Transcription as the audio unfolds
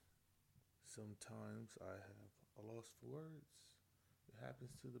Sometimes I have a loss for words. It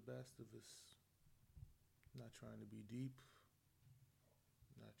happens to the best of us. Not trying to be deep,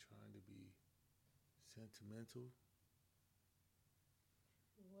 not trying to be sentimental.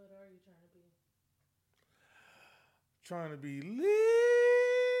 What are you trying to be? Trying to be lit.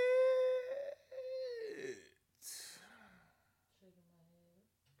 Shaking my head.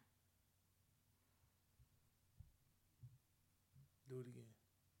 Do it again.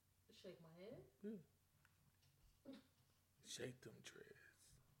 Shake my head? Yeah. Shake them dreads.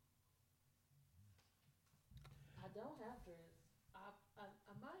 I don't have dreads.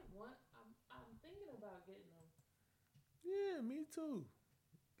 I might want. I'm thinking about getting them. Yeah, me too.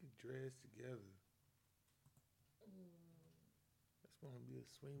 Get dreads together. Mm. That's gonna be a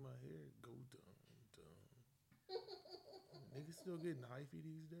swing my hair. Go dumb, dumb. Niggas still getting hyphy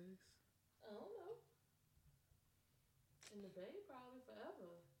these days? I don't know. In the Bay, probably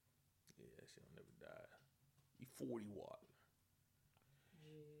forever. Yeah, that shit will never die. You 40 watt.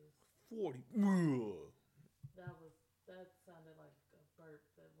 Jeez. 40. Ugh. That sounded like a burp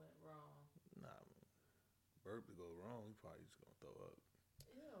that went wrong. Nah, man. Burp to go wrong, you probably just gonna throw up.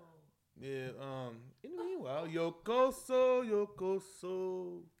 Ew. Yeah, in the meanwhile, Yokoso,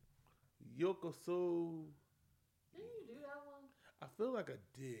 Yokoso, Yokoso. Didn't you do that one? I feel like I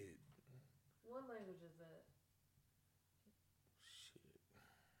did. What language is that? Shit.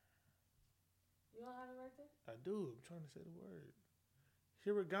 You don't have it right there? I do. I'm trying to say the word.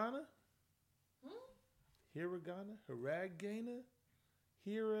 Hiragana? Hmm? Hiragana? Hiragana?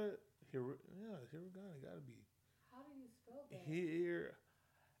 Yeah, hiragana gotta be. How do you spell that? Here,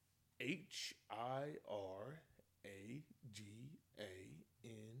 Hiragana.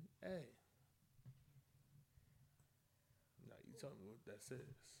 Now you tell me what that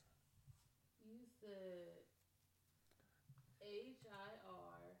says. You said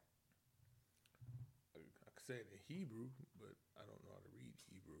HIR. I could say it in Hebrew, but I don't know how to read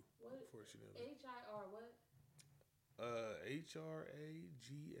Hebrew. What? Unfortunately. HIR what? Hragana.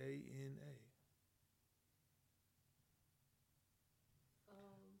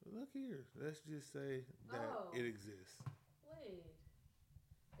 Look here. Let's just say that it exists. Wait.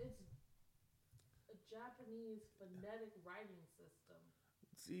 It's a Japanese phonetic writing system.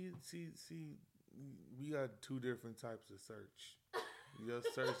 See. We got two different types of search. Your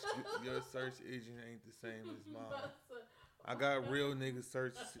search engine ain't the same as mine. I got real nigga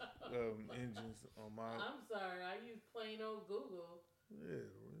search engines on my. I'm sorry, I use plain old Google. Yeah.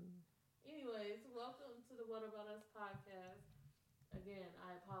 Really. Anyways, welcome to the What About Us podcast. Again,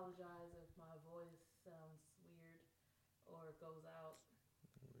 I apologize if my voice sounds weird or goes out.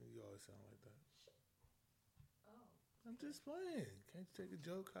 You always sound like that. Oh. I'm just playing. Can't you take a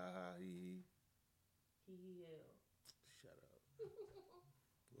joke? Ha ha he. He. Shut up.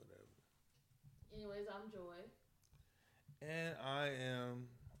 Whatever. Anyways, I'm Joy. And I am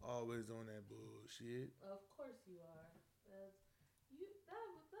always on that bullshit. Of course you are.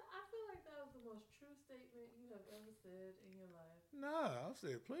 I feel like that was the most true statement you have ever said in your life. Nah, I've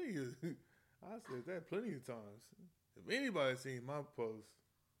said plenty of. I said that plenty of times. If anybody's seen my post,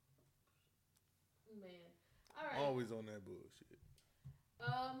 man, all right. Always on that bullshit.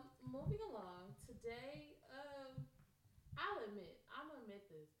 Moving along today. I'm gonna admit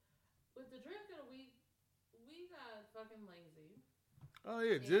this. With the drink of the week, we got fucking lazy. Oh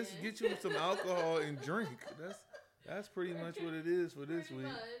yeah, just get you some alcohol and drink. That's pretty much what it is for this week.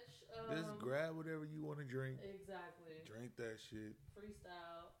 Just grab whatever you want to drink. Exactly. Drink that shit.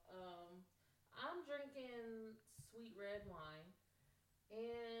 Freestyle. I'm drinking sweet red wine,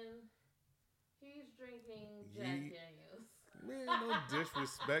 and he's drinking Jack Daniels. Man, don't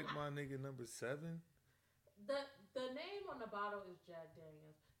disrespect my nigga number 7. The name on the bottle is Jack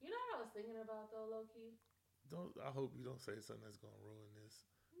Daniels. You know what I was thinking about though, Loki? I hope you don't say something that's gonna ruin this.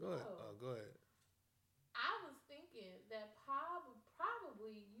 Go ahead. Go ahead. I was thinking that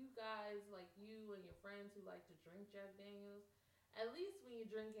probably you guys, like you and your friends who like to drink Jack Daniels, at least when you're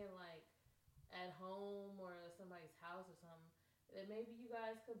drinking like at home or at somebody's house or something, that maybe you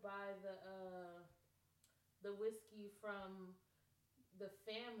guys could buy the whiskey from the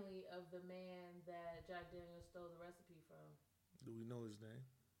family of the man that Jack Daniels stole the recipe from. Do we know his name?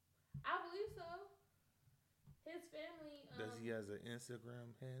 I believe so. His family. Does he has an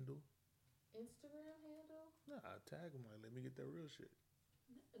Instagram handle? Instagram handle? Nah, I tag him like, let me get that real shit.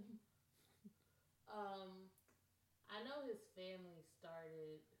 I know his family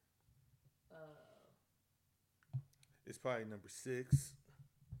started. It's probably number 6.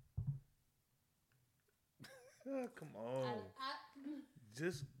 Come on.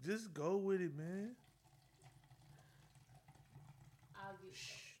 Just go with it, man. I'll get.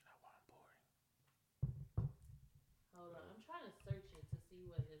 Shh, not while I'm pouring. trying to search it to see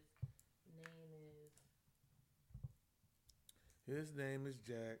what his name is. His name is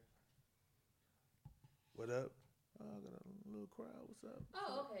Jack. What up? Oh, I got a little crowd. What's up?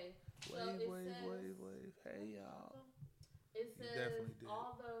 Oh, okay. Wave. Hey, y'all. It says,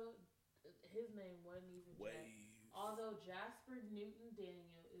 although his name wasn't even Jack, although Jasper Newton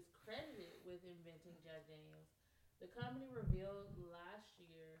Daniel is credited with inventing Jack Daniels, the company revealed last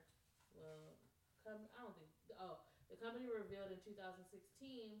year, the company revealed in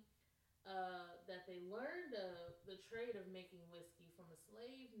 2016 that they learned of the trade of making whiskey from a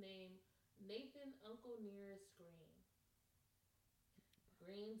slave named Nathan Uncle Nearest Green.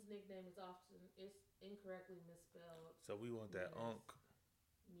 Green's nickname is incorrectly misspelled. So we want that Unc.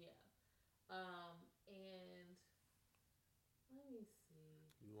 Yeah. And let me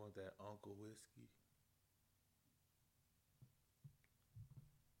see. You want that Uncle whiskey?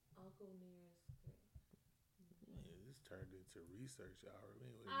 Uncle Nearest Green. Man, this turned into research hour. We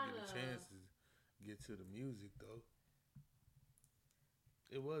didn't get a chance to get to the music though.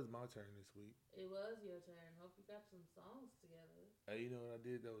 It was my turn this week. It was your turn. Hope you got some songs together. Hey, you know what I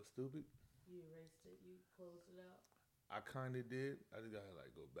did that was stupid? You erased it. You closed it out. I kind of did. I just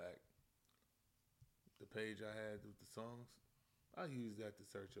gotta go back. The page I had with the songs, I used that to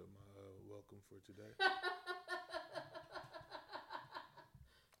search up my welcome for today.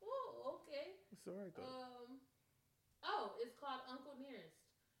 Oh, okay. It's alright though. It's called Uncle Nearest.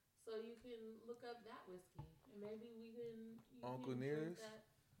 So you can look up that whiskey. And maybe Uncle Nearest?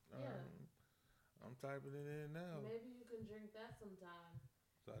 Yeah. I'm typing it in now. Maybe you can drink that sometime.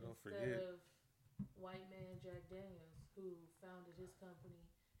 So I don't forget. Instead of white man Jack Daniels, who founded his company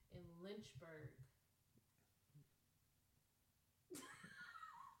in Lynchburg.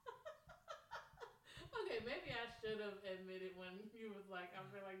 Okay, maybe I should have admitted when you was like, I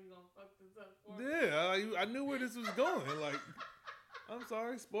feel like you're going to fuck this up for me. Yeah, I knew where this was going. Like, I'm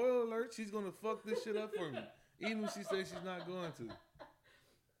sorry, spoiler alert, she's going to fuck this shit up for me. Even if she says she's not going to.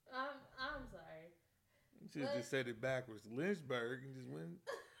 I'm sorry. You should have just said it backwards. Lynchburg and just went.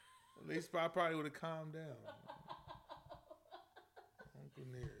 At least I probably would have calmed down. Uncle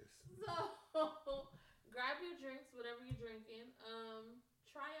Nearest. So, grab your drinks, whatever you're drinking.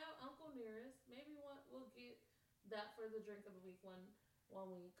 Try out Uncle Nearest. Maybe we'll get that for the drink of the week one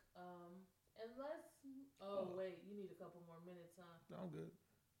week. And let's. Wait, you need a couple more minutes, huh? I'm good.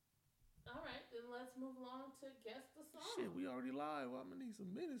 All right, then let's move along to guess the song. Shit, we already live. Well, I'm gonna need some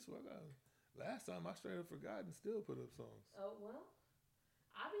minutes. Last time I straight up forgot and still put up songs. Oh well,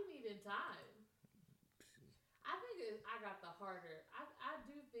 I be needing time. I think I got the harder. I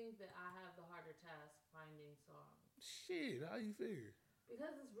do think that I have the harder task finding songs. Shit, how you figure?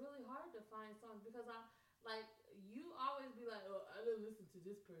 Because it's really hard to find songs. Because you always be like, oh, I don't listen to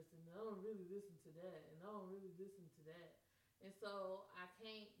this person. I don't really listen to that, and I don't really listen to that. And so I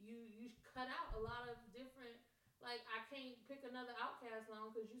can't. You cut out a lot of different. Like I can't pick another Outkast song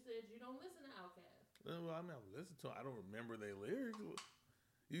because you said you don't listen to Outkast. Well, I mean, I listen to them. I don't remember their lyrics.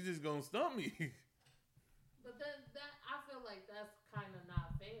 You just gonna stump me. But that I feel like that's kind of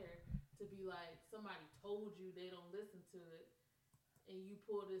not fair to be like somebody told you they don't listen to it, and you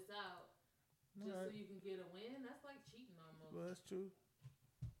pull this out just so you can get a win. That's like cheating almost. Well, that's true.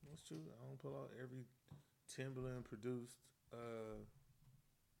 That's true. I don't pull out every Timbaland produced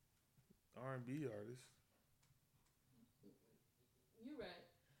R&B artist. You right.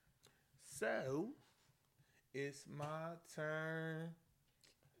 So, it's my turn.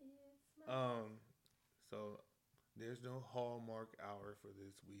 So there's no Hallmark hour for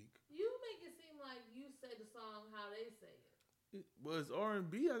this week. You make it seem like you say the song how they say it. Well, it's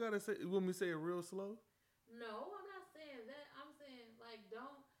R&B. I gotta say. You want me to say it real slow? No, I'm not saying that. I'm saying like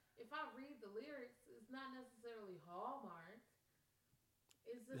don't. If I read the lyrics, it's not necessarily Hallmark.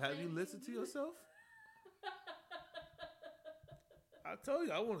 It's the Have you listened to yourself? I told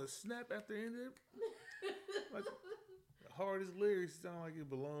you I want to snap after the end of it. Like, the hardest lyrics sound like it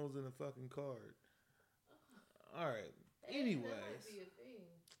belongs in a fucking card. All right. Anyways, that might be a thing.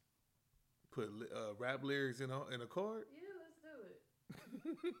 Put rap lyrics in a card. Yeah, let's do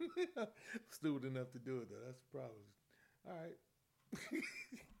it. Stupid enough to do it though. That's the problem. All right.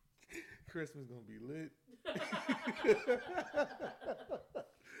 Christmas gonna be lit.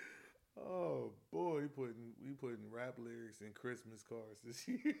 Oh boy, we putting rap lyrics in Christmas cards this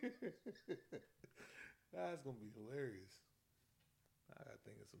year. That's gonna be hilarious. I gotta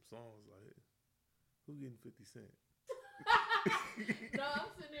think of some songs like, who getting 50 Cent? No, I'm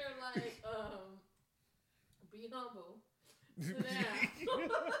sitting there like, be humble. Sit down.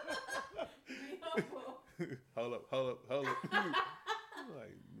 Be humble. Hold up.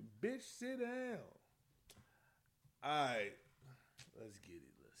 Like, bitch, sit down. All right. Let's get it.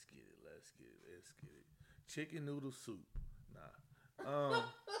 Chicken noodle soup. Nah.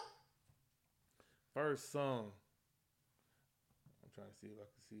 First song. I'm trying to see if I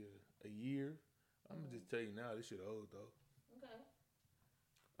can see a year. I'm gonna just tell you now. This shit old though.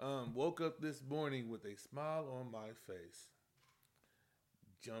 Okay. Woke up this morning with a smile on my face.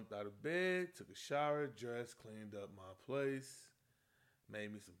 Jumped out of bed, took a shower, dressed, cleaned up my place.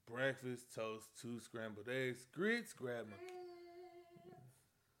 Made me some breakfast, toast, 2 scrambled eggs, grits, grabbed my...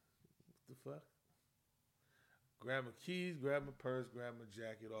 What the fuck? Grabbed my keys, grabbed my purse, grabbed my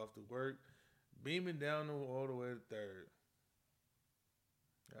jacket off to work, beaming down all the way to 3rd.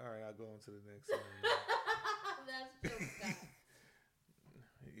 All right, I'll go on to the next song. That's Jill Scott.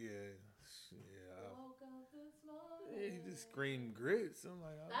 Yeah. Woke up this morning. Yeah, he just screamed grits. I'm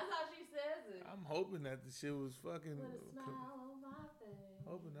like, that's how she says it. I'm hoping that the shit was fucking... With a smile on my face.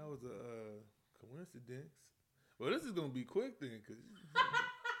 Hoping that was a coincidence. Well, this is gonna be quick then, cause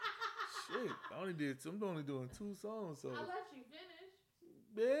shit, I'm only doing 2 songs, so I'll let you finish.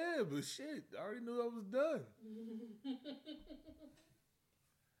 yeah, but shit, I already knew I was done.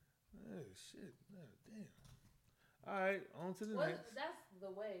 Oh shit, damn. All right, on to the next. That's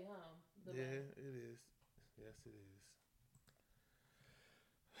the way, huh? It is. Yes, it is.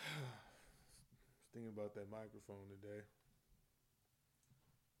 Thinking about that microphone today.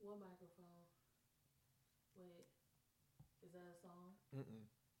 What microphone? Wait, is that a song? Mm-mm.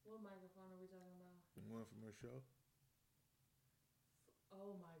 What microphone are we talking about? The one from her show.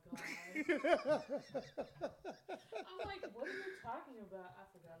 Oh my god. I'm like, what are you talking about? I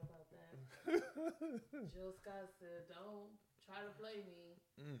forgot about that. Jill Scott said, don't try to play me.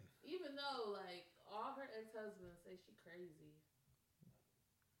 Even though, like, all her ex-husbands say she crazy.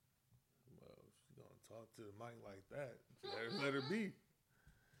 Well, she's going to talk to the mic like that. Let her be.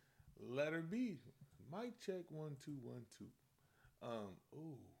 Let her be. Mic check 1 2 1 2.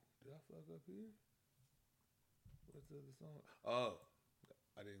 Ooh, did I fuck up here? What's the other song? Oh,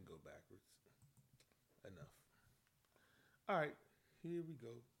 I didn't go backwards. Enough. All right, here we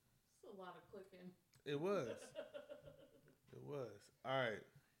go. It's a lot of clicking. It was. It was. All right.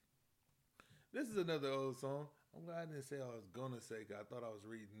 This is another old song. I'm glad I didn't say I was gonna say, cause I thought I was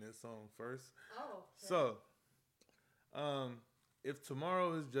reading this song first. Oh. Okay. So, if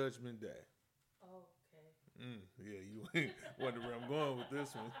tomorrow is Judgment Day. Oh, okay. Yeah, you wonder where I'm going with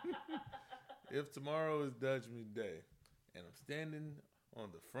this one. If tomorrow is Judgment Day, and I'm standing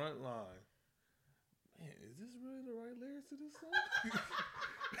on the front line, man, is this really the right lyrics to this song?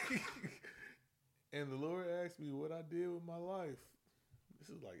 And the Lord asked me what I did with my life. This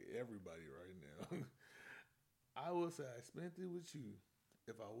is like everybody right now. I will say I spent it with you.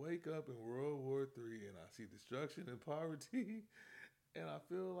 If I wake up in World War III and I see destruction and poverty, and I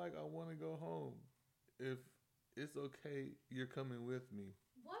feel like I want to go home, if it's okay, you're coming with me.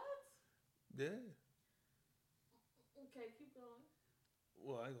 What? Yeah. Okay, keep going.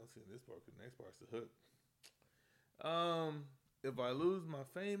 Well, I ain't gonna sing this part because the next part's the hook. If I lose my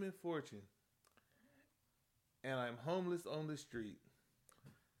fame and fortune, and I'm homeless on the street.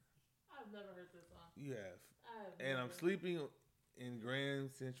 I've never heard this song. You have. And I'm sleeping in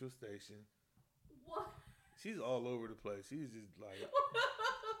Grand Central Station. What? She's all over the place. She's just like,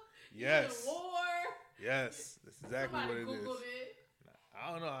 yes. War. Yes, that's exactly Somebody what it Googled is. It.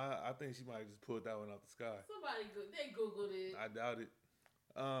 I don't know. I think she might have just pulled that one out the sky. They Googled it. I doubt it.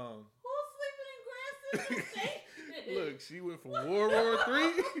 Who's sleeping in Grand Central Station? Look, she went from World War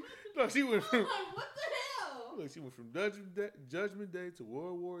III. No, she went from. Like, what the hell? Look, she went from Judgment Day to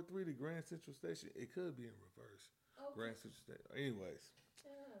World War III to Grand Central Station. It could be in reverse. Okay. Grand Central Station. Anyways.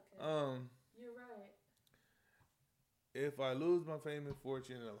 Yeah, okay. You're right. If I lose my fame and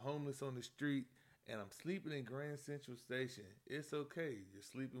fortune and I'm homeless on the street and I'm sleeping in Grand Central Station, it's okay. You're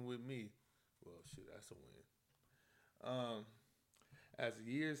sleeping with me. Well, shit, that's a win. As the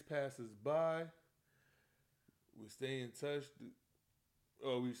years passes by, we stay in touch.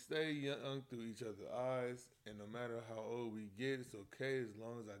 We stay young through each other's eyes, and no matter how old we get, it's okay as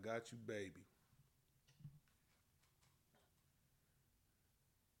long as I got you, baby.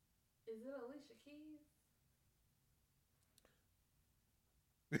 Is it Alicia Keys?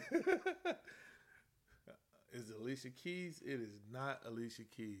 Is it Alicia Keys? It is not Alicia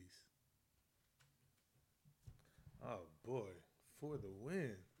Keys. Oh boy, for the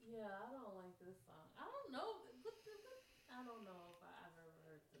win. Yeah, I don't like this song. I don't know. I don't know if I've ever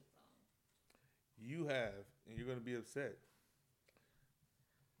heard this song. You have, and you're gonna be upset.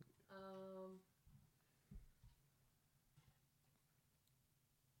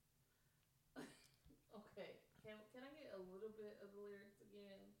 Okay. Can I get a little bit of the lyrics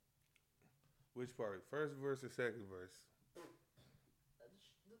again? Which part? First verse or second verse?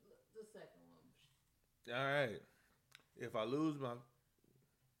 The second one. All right. If I lose my...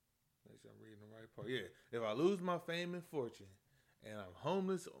 Make sure I'm reading the right part. Yeah. If I lose my fame and fortune, and I'm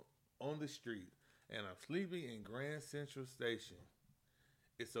homeless on the street, and I'm sleeping in Grand Central Station,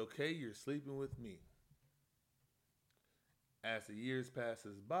 it's okay, you're sleeping with me. As the years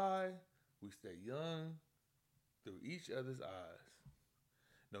passes by, we stay young through each other's eyes.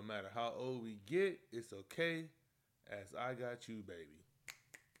 No matter how old we get, it's okay, as I got you, baby.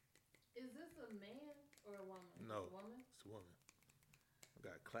 Is this a man or a woman? No. It's a woman? It's a woman. I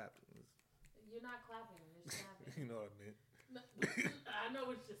got clapped. You're not clapping, you're snapping. You know what I meant. No, I know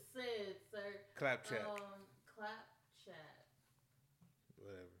what you said, sir. Clap chat. Clap chat.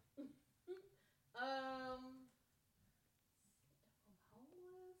 Whatever. I'm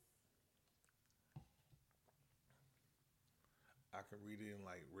homeless. I can read it in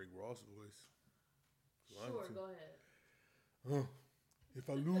like Rick Ross voice. Sure, go ahead. If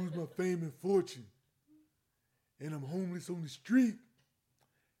I lose my fame and fortune, and I'm homeless on the street,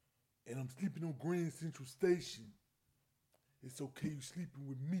 and I'm sleeping on Grand Central Station, it's okay you sleeping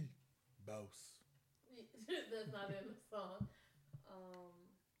with me, boss. That's not in the song.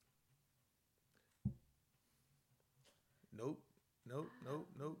 Nope.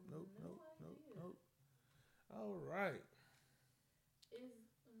 All right.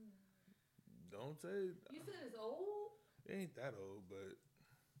 Don't say it. You said it's old? It ain't that old, but...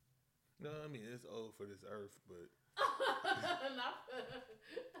 No, I mean, it's old for this earth, but...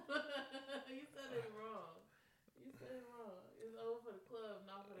 You said it wrong. It's old for the club,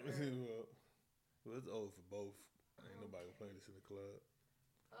 not for the earth. Well, it's old for both. Ain't nobody playing this in the club.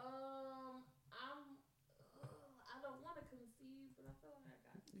 I don't want to concede, but I feel like I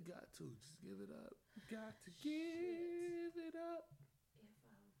got to. You got to. Just give it up. You got to give it up.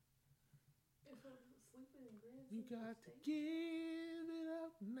 If I'm sleeping in Grand You got to give it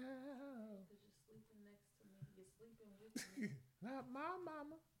up now. Because you're sleeping next to me. You're sleeping with me. Not my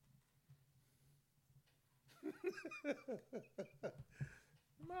mama.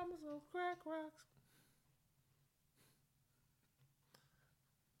 Mama's on crack rocks.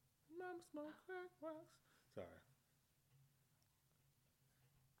 Mama smoke crack rocks. Sorry.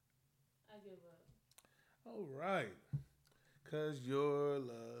 I give up. All right. 'Cause your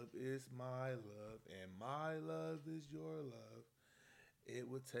love is my love, and my love is your love. It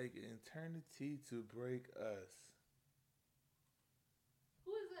would take an eternity to break us.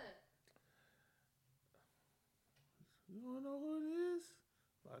 Who is that? You don't know who it is?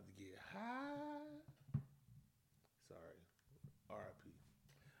 About to get high. Sorry. R.I.P.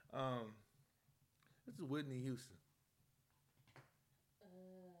 This is Whitney Houston.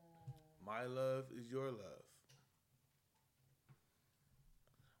 My love is your love.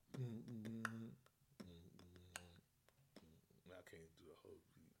 I can't do the whole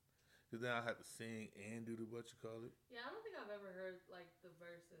beat. Because then I have to sing and do the what you call it. Yeah, I don't think I've ever heard like the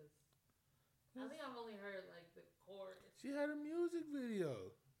verses. I think I've only heard like the chorus. She had a music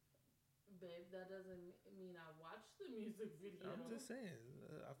video. Babe, that doesn't mean I watched the music video. I'm just saying.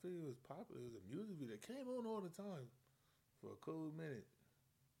 I feel it was popular. It was a music video. It came on all the time for a cool minute.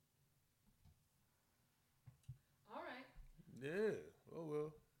 All right. Yeah. Oh,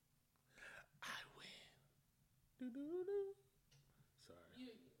 well. I win. Do-do-do. Sorry.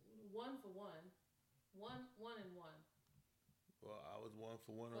 You 1 for 1. One and one. Well, I was 1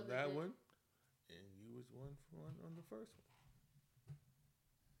 for 1 on Oh, that did. one. And you was 1 for 1 on the first one.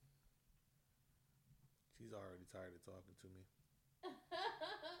 She's already tired of talking to me.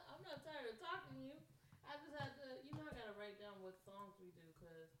 I'm not tired of talking to you. I just had to, I gotta write down what songs we do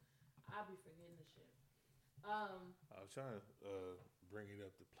because I'll be forgetting the shit. I was trying to bring it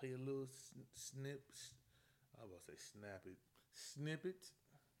up to play a little snip. I was about to say snippet.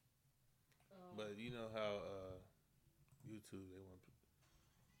 But you know how YouTube, they want to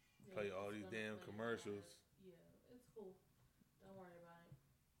play all these damn commercials. Yeah, it's cool. Don't worry about it.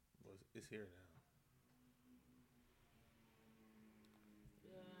 Well, it's here now.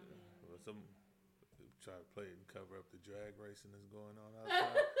 Yeah, I mean. Well, some try to play it and cover up the drag racing that's going on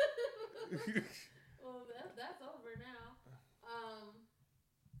outside. Well, that's over now. All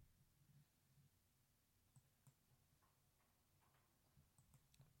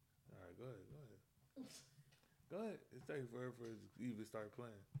right, go ahead. Go ahead. It's taking forever for it to even start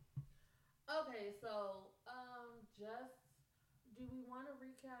playing. Okay, so just do we want to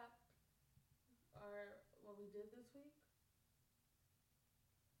recap what we did this week,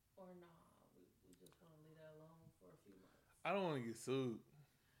 or nah? We just want to leave that alone for a few months. I don't want to get sued.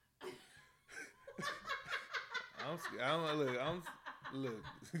 I'm Look,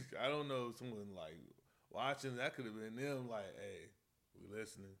 I don't know if someone like watching. That could have been them. Like, hey, we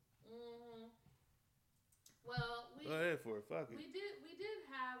listening. Mm-hmm. Well, go ahead for it. Fuck it. We did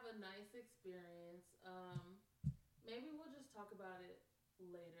have a nice experience. Maybe we'll just talk about it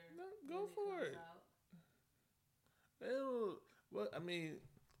later. No, go for it. Well, I mean,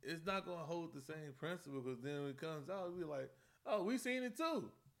 it's not gonna hold the same principle because then when it comes out, it'll be like, oh, we seen it too.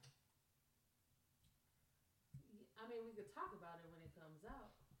 I mean, we could talk about it when it comes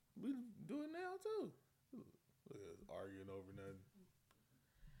out. We do it now too. Look at us arguing over nothing.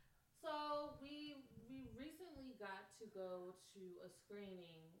 So we recently got to go to a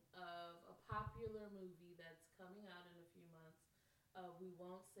screening of a popular movie that's coming out in a few months. We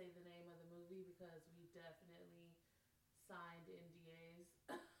won't say the name of the movie because we definitely signed NDAs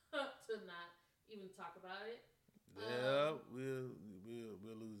to not even talk about it. Yeah, we'll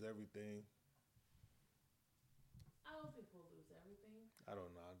lose everything. I don't think we'll lose everything. I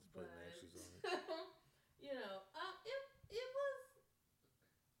don't know. I'm just putting extras on it. You know,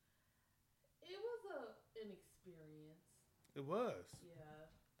 it was an experience. It was. Yeah.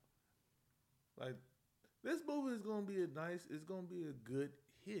 Like, this movie is gonna be it's gonna be a good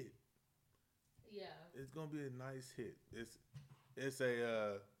hit. Yeah. It's gonna be a nice hit. It's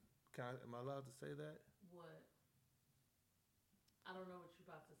a am I allowed to say that? What? I don't know what you're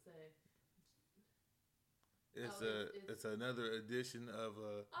about to say. It's another edition of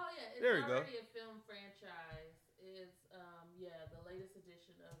a. Oh yeah, it's already a film franchise. It's the latest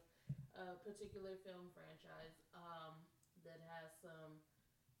edition of a particular film franchise that has some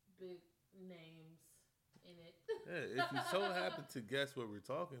big names in it. Yeah, if you so happen to guess what we're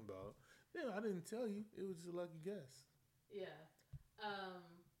talking about, then I didn't tell you. It was just a lucky guess. Yeah,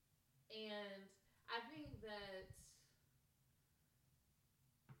 and I think that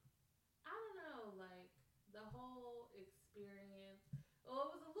I don't know, like. The whole experience. Well,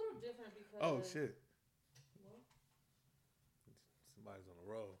 it was a little different because. Oh shit! What? Somebody's on the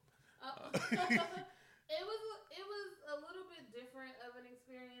roll. It was a little bit different of an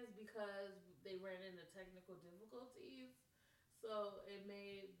experience because they ran into technical difficulties, so it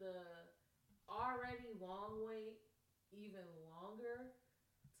made the already long wait even longer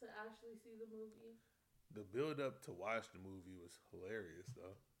to actually see the movie. The build up to watch the movie was hilarious,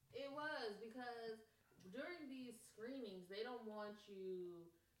 though. It was because. During these screenings, they don't want you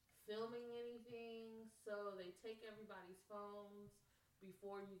filming anything, so they take everybody's phones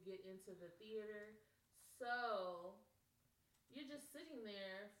before you get into the theater. So you're just sitting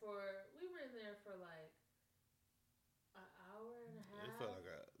there we were in there for like an hour and a half.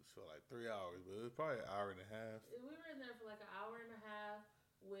 It felt like 3 hours, but it was probably an hour and a half. We were in there for like an hour and a half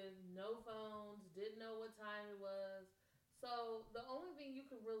with no phones, didn't know what time it was. So the only thing you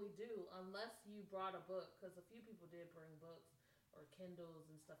can really do, unless you brought a book, because a few people did bring books or Kindles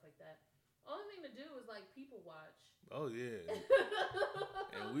and stuff like that. Only thing to do is like people watch. Oh yeah,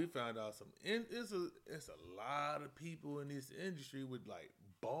 and we found out it's a lot of people in this industry with like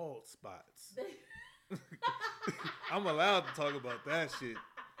bald spots. I'm allowed to talk about that shit,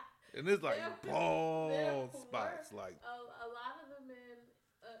 and it's like bald spots. Like a lot of the men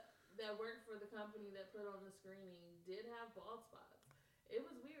that worked for the company that put on the screening did have bald spots. It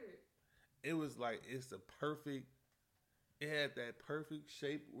was weird. It was like it had that perfect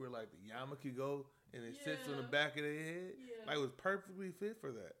shape where like the yarmulke could go and it sits on the back of their head. Yeah. Like it was perfectly fit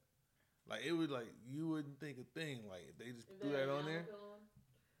for that. Like it was like you wouldn't think a thing. Like if they just threw that on there.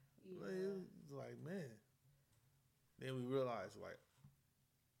 Yeah. Like, it was like, man. Then we realized like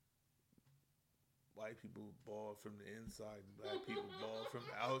white people bald from the inside and black people bald from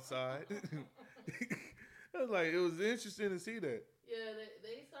the outside. It was interesting to see that. Yeah,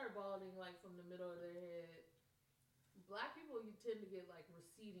 they start balding like from the middle of their head. Black people, you tend to get like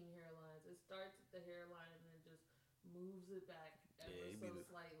receding hairlines. It starts at the hairline and then just moves it back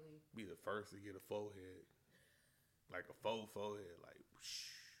slightly. Be the first to get a faux head, like a faux head, like.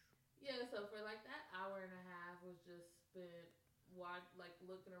 Whoosh. Yeah, so for like that hour and a half was just spent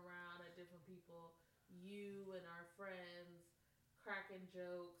looking around at different people, you and our friends, cracking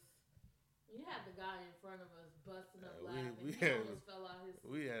jokes. You had the guy in front of us busting up laughing. He almost fell out his seat.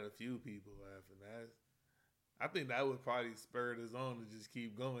 We had a few people laughing. I think that would probably spur us on to just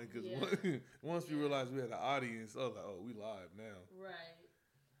keep going because once we realized we had an audience, I was like, oh, we live now. Right.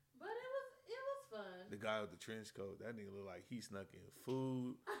 But it was fun. The guy with the trench coat, that nigga looked like he snuck in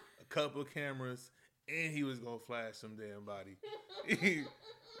food, a couple of cameras, and he was going to flash some damn body. Dude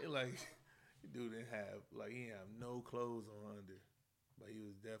didn't have, he didn't have no clothes on under. But he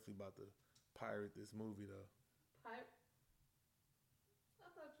was definitely about to pirate this movie, though. I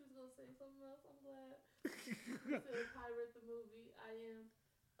thought you was going to say something else. I'm glad. He said pirate the movie. I am.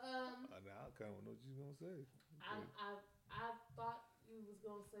 Now I kind of know what you're gonna say. I thought you was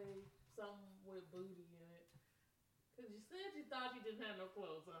gonna say something with booty in it. Cause you said you thought you didn't have no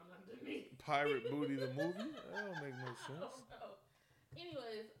clothes on underneath. Pirate Booty the movie? That don't make no sense. I don't know.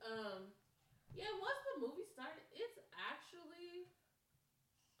 Anyways, yeah, once the movie started, it's actually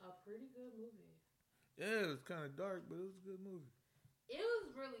a pretty good movie. Yeah, it was kind of dark, but it was a good movie. It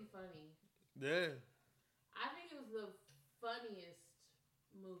was really funny. Yeah. I think it was the funniest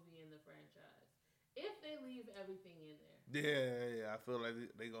movie in the franchise. If they leave everything in there. Yeah. I feel like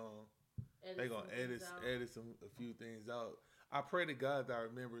they gonna edit a few things out. I pray to God that I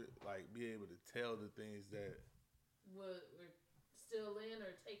remember like be able to tell the things that were still in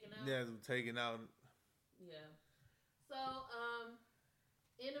or taken out. Yeah, taken out. Yeah. So,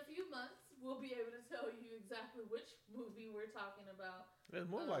 in a few months, we'll be able to tell you exactly which movie we're talking about. It's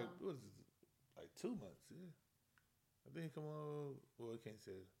more like it was like 2 months. Yeah. I think come on. Well, I can't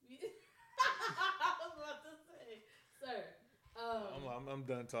say it. I was about to say, sir. I'm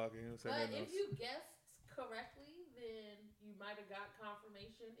done talking. But if you guessed correctly, then you might have got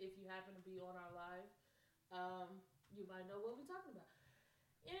confirmation. If you happen to be on our live, you might know what we're talking about.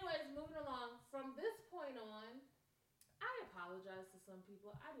 Anyways, moving along. From this point on, I apologize to some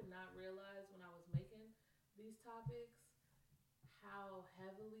people. I did not realize when I was making these topics how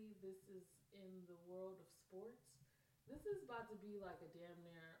heavily this is in the world of sports. This is about to be like a damn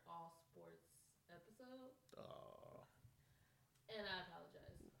near all sports episode. And I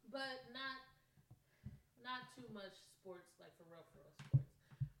apologize. But not too much sports, like for real sports.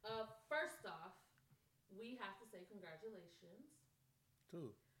 First off, we have to say congratulations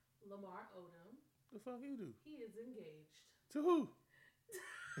to Lamar Odom. The fuck you do? He is engaged. To who?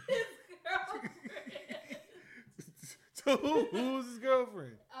 His girlfriend. To who? Who's his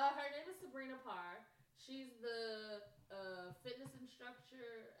girlfriend? Her name is Sabrina Parr. She's the fitness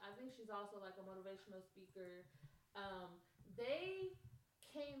instructor. I think she's also like a motivational speaker. They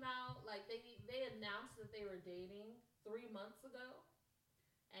came out like they announced that they were dating 3 months ago,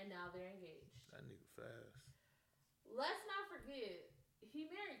 and now they're engaged. That nigga fast. Let's not forget,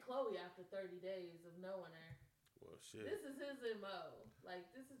 he married Chloe after 30 days of knowing her. Well, shit. This is his MO. Like,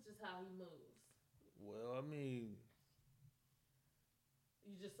 this is just how he moves. Well, I mean,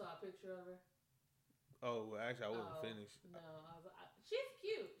 you just saw a picture of her. Oh, well, actually, I wasn't finished. No, she's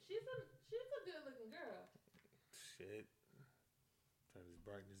cute. She's a good looking girl. Shit. Turn this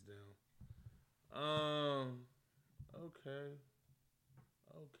brightness down. Okay.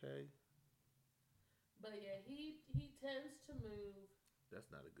 But yeah, he tends to move.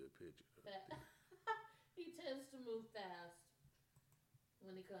 That's not a good picture. He tends to move fast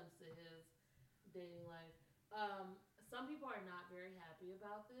when it comes to his dating life. Some people are not very happy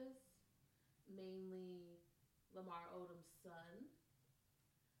about this. Mainly Lamar Odom's son.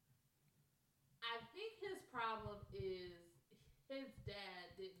 I think his problem is his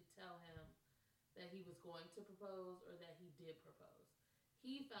dad didn't tell him that he was going to propose or that he did propose.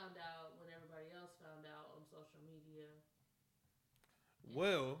 He found out when everybody else found out on social media.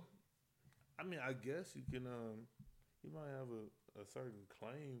 Well, I mean, I guess you can. He might have a certain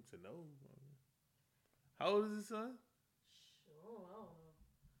claim to know. How old is his son? Sure, I don't know.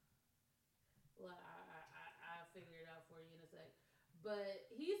 Well, I figure it out for you in a sec. But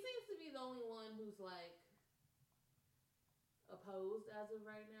he seems to be the only one who's like opposed as of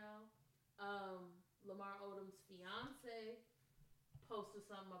right now. Lamar Odom's fiance posted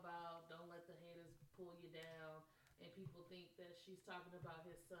something about don't let the haters pull you down, and people think that she's talking about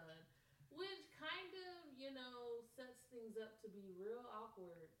his son, which kind of, sets things up to be real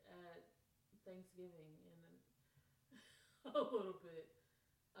awkward at Thanksgiving and a little bit.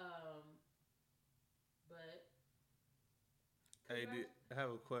 But hey, I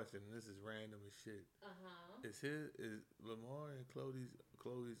have a question. This is random as shit. Is Lamar and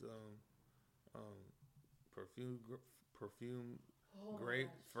Chloe's perfume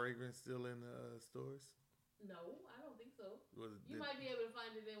grape fragrance still in the stores? No, I don't think so. You might be able to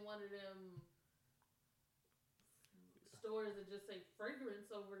find it in one of them stores that just say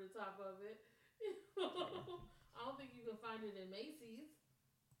fragrance over the top of it. I don't think you can find it in Macy's.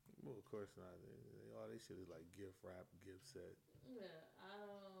 Well, of course not. All this shit is like gift wrap, gift set. Yeah, I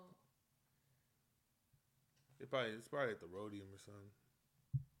don't. It's probably at the Rhodium or something.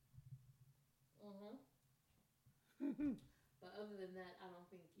 But other than that, I don't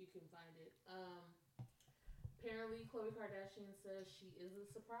think you can find it. Apparently, Khloe Kardashian says she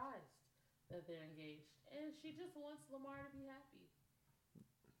isn't surprised that they're engaged, and she just wants Lamar to be happy.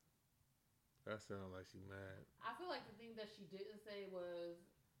 That sounds like she's mad. I feel like the thing that she didn't say was,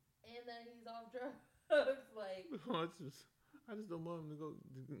 and that he's off drugs. It's like I just don't want him to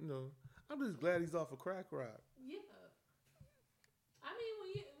go. I'm just glad he's off a crack rock. Yeah. I mean,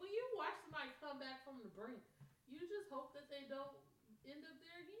 when you watch somebody come back from the brink, you just hope that they don't end up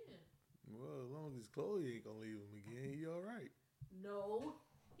there again. Well, as long as Chloe ain't gonna leave him again, he all right. No,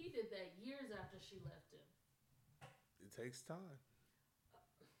 he did that years after she left him. It takes time.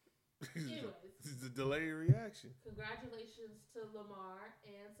 Anyways, it's a delayed reaction. Congratulations to Lamar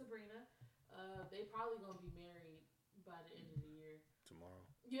and Sabrina. They probably gonna be married by the end of the year. Tomorrow.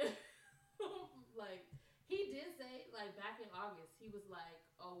 Yeah. Like, he did say, like, back in August, he was like,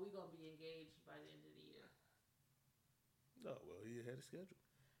 oh, we gonna be engaged by the end of the year. Oh, well, he ahead of schedule.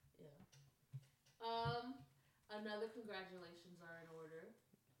 Yeah. Another congratulations are in order.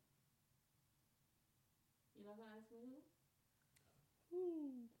 You not gonna ask me who?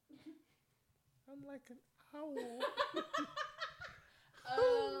 Ooh. I'm like an owl.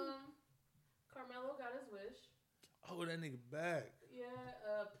 Carmelo got his wish. Oh, that nigga back. Yeah,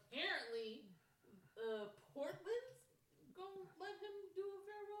 apparently, Portland's gonna let him do a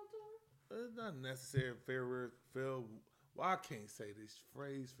farewell tour. It's not necessary farewell. Well, I can't say this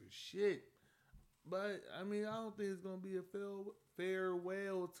phrase for shit. But, I mean, I don't think it's going to be a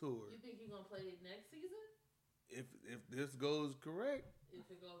farewell tour. You think he's going to play next season? If this goes correct. If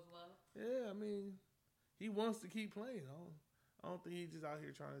it goes well. Yeah, I mean, he wants to keep playing. I don't think he's just out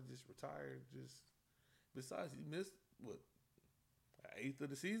here trying to just retire. Besides, he missed, what, an eighth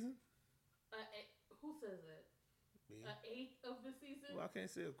of the season? Who says that? Me. An eighth of the season? Well, I can't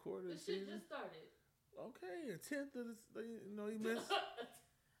say a quarter of the season. This shit just started. Okay, a tenth of the, he missed.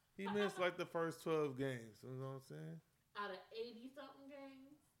 He missed like the first 12 games. You know what I'm saying? Out of 80-something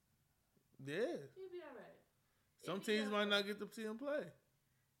games? Yeah. He'll be all right. Some teams might not get to see him play.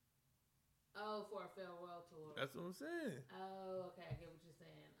 Oh, for a farewell tour. That's what I'm saying. Oh, okay. I get what you're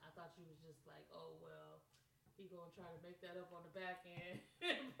saying. I thought you was just like, oh, well, he going to try to make that up on the back end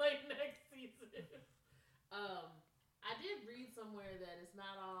and play next season. I did read somewhere that it's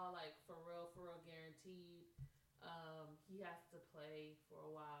not all like for real guaranteed. He has to play for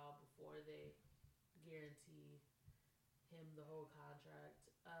a while before they guarantee him the whole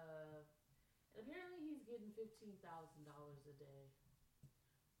contract. And apparently he's getting $15,000 a day.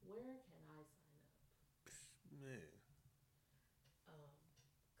 Where can I sign up? Man.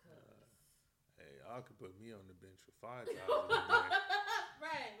 Hey, I could put me on the bench for $5,000 a day.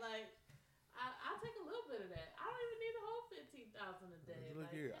 Right, like I'll take a little bit of that. I don't even need a whole $15,000 a day.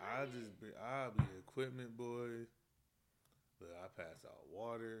 Look like, here, I'll be equipment boy. But I pass out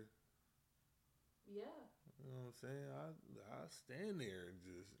water. Yeah. You know what I'm saying? I stand there and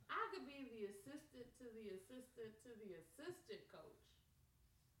just. I could be the assistant to the assistant to the assistant coach.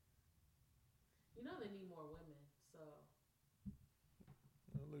 You know they need more women, so.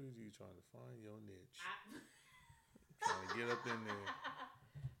 Well, look at you trying to find your niche. Trying to get up in there.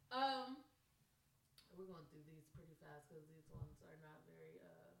 We're going through these pretty fast because these ones are not very.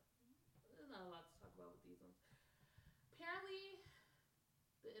 There's not a lot to talk about with these ones. Apparently,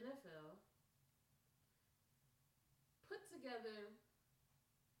 the NFL put together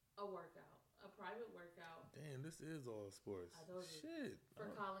a workout, a private workout. Damn, this is all sports. I told you. Shit.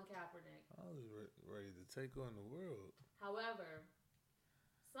 For Colin Kaepernick. I was ready to take on the world. However,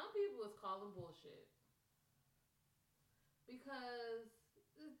 some people is calling bullshit because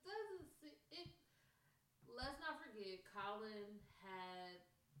it doesn't see it. Let's not forget, Colin had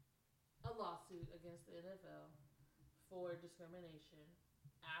a lawsuit against the NFL for discrimination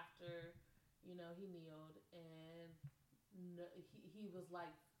after, he kneeled and he was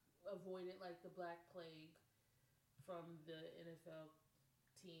like avoided like the Black Plague from the NFL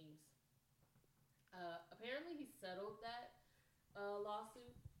teams. Apparently he settled that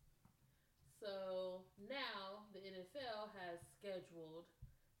lawsuit. So now the NFL has scheduled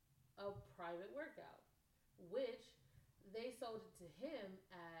a private workout, which they sold it to him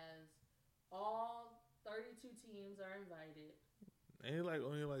as all 32 teams are invited. Ain't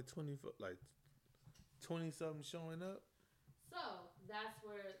only 20 something showing up. So that's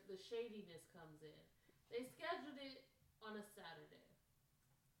where the shadiness comes in. They scheduled it on a Saturday.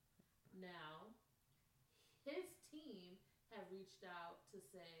 Now, his team have reached out to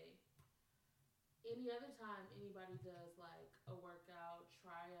say any other time anybody does like a workout,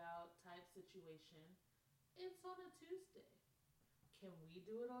 tryout type situation, it's on a Tuesday. Can we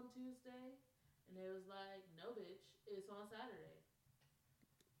do it on Tuesday? And they was like, no, bitch, it's on Saturday.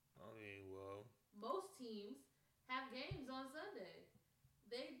 I mean, well, most teams have games on Sunday.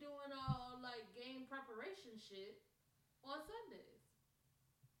 They doing all like game preparation shit on Sundays.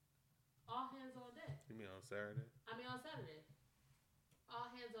 All hands on deck. You mean on Saturday? I mean on Saturday. All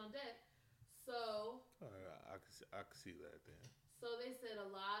hands on deck. So I can see that then. So they said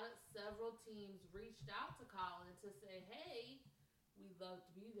several teams reached out to Colin to say, "Hey, we'd love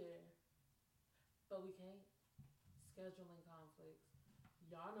to be there, but we can't. Scheduling conflicts.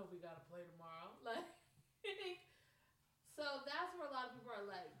 Y'all know we gotta play tomorrow." Like, so that's where a lot of people are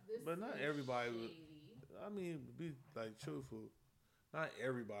like, "This." But not is everybody shady. I mean, be like truthful. Not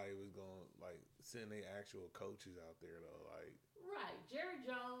everybody was going like send their actual coaches out there though. Like, right, Jerry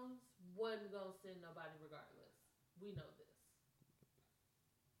Jones wasn't gonna send nobody regardless. We know this.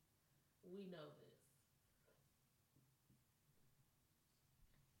 We know this.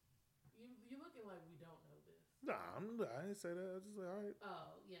 You looking like we don't know this. nah, I didn't say that. I was just like, all right.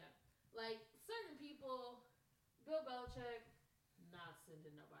 Oh yeah, like certain people, Bill Belichick, not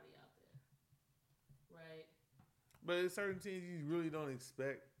sending nobody out there, right? But it's certain teams you really don't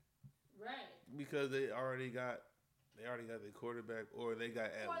expect, right? Because they already got their quarterback, or they got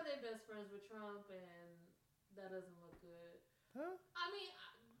or they best friends with Trump, and that doesn't look good. Huh? I mean,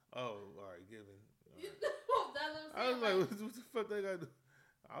 all right, given. Right. That's what I'm saying. I was like, what the fuck they got?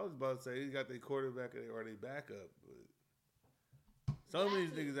 I was about to say he got their quarterback or their backup, but some of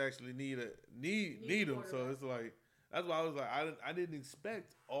these niggas actually need them. So it's like that's why I was like, I didn't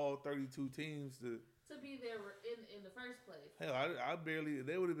expect all 32 teams to be there in the first place. Hell, I barely.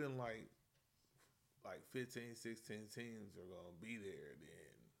 They would have been like 15, 16 teams are gonna be there.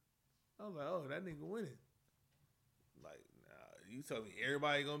 Then I was like, oh, that nigga winning. Like, nah, you told me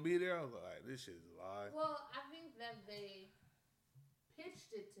everybody gonna be there. I was like, this shit is a lie. Well, I think that they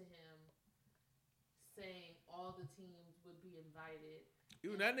pitched it to him, saying all the teams would be invited.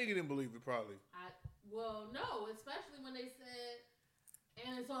 Even that nigga didn't believe it, probably. Well, no, especially when they said,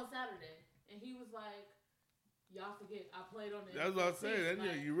 and it's on Saturday. And he was like, y'all forget, I played on the That's what I said.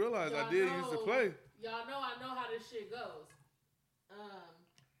 Like, you realize I did used to play. Y'all know I know how this shit goes.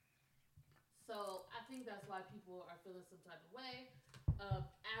 So I think that's why people are feeling some type of way.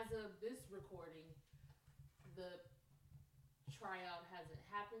 As of this recording, the tryout hasn't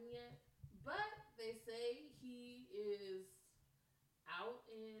happened yet. But they say he is out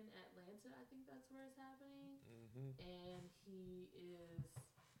in Atlanta. I think that's where it's happening. Mm-hmm. And he is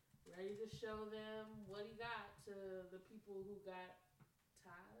ready to show them what he got to the people who got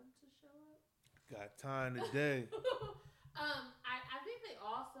time to show up. Got time today. I think they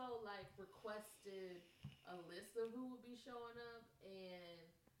also requested a list of who would be showing up, and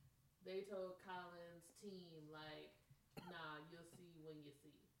they told Colin's team nah, you'll see when you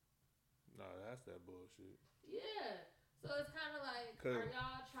see. Nah, that's that bullshit. Yeah. So it's kind of like, are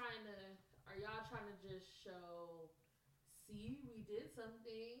y'all trying to just show, see, we did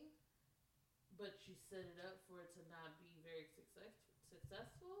something, but you set it up for it to not be very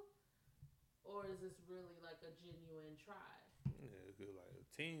successful? Or is this really a genuine try? Yeah, because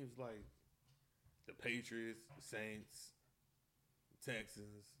teams like the Patriots, the Saints, the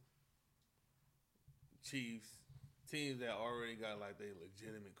Texans, Chiefs, teams that already got their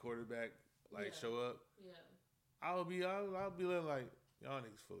legitimate quarterback show up. Yeah. I'll be like, y'all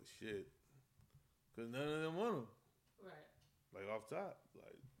niggas full of shit. Because none of them want them. Right. Off top.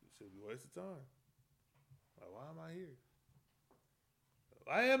 It should be a waste of time. Why am I here?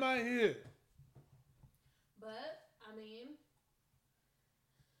 Why am I here? But, I mean,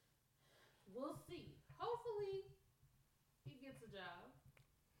 we'll see. Hopefully, he gets a job.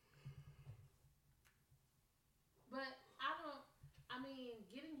 But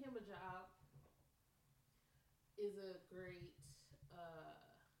getting him a job is a great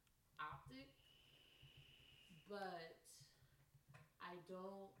optic, but I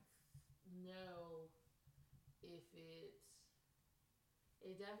don't know if it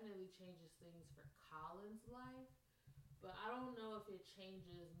definitely changes things for Colin's life, but I don't know if it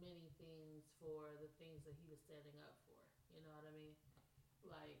changes many things for the things that he was standing up for. You know what I mean?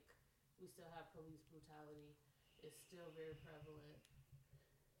 We still have police brutality. It's still very prevalent.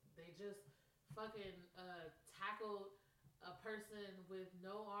 They just fucking tackled a person with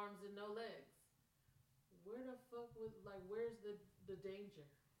no arms and no legs. Where the fuck where's the danger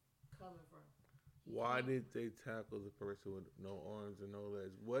coming from? Why did they tackle the person with no arms and no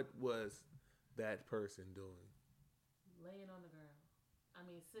legs? What was that person doing? Laying on the ground.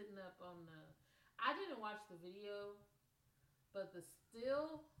 Sitting up on the... I didn't watch the video, but the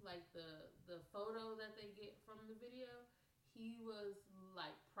still, the photo that they get from the video, he was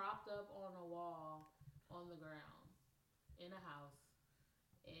propped up on a wall on the ground in a house,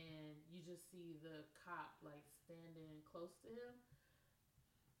 and you just see the cop standing close to him.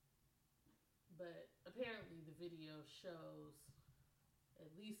 But apparently the video shows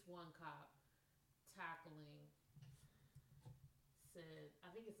at least one cop tackling said, I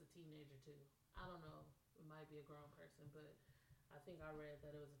think it's a teenager too, I don't know. It might be a grown person, but I think I read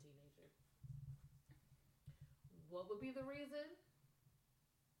that it was a teenager. What would be the reason?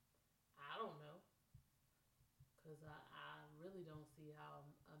 I don't know. Because I really don't see how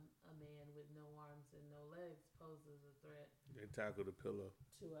a man with no arms and no legs poses a threat. They tackle the pillow.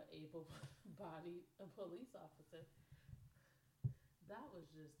 To an able-bodied police officer. That was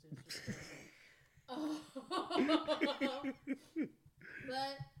just disrespectful.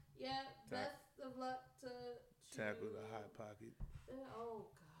 But, yeah, best of luck to tackle the hot pocket. Oh,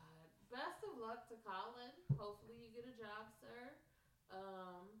 God. Best of luck to Colin. Hopefully you get a job, sir.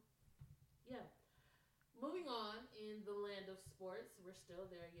 Yeah. Moving on in the land of sports. We're still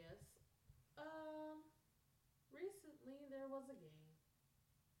there, yes. Recently there was a game.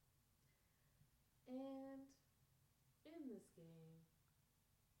 And in this game,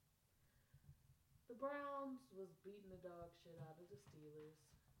 the Browns was beating the dog shit out of the Steelers.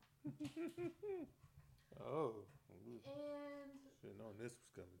 Oh. And should have known this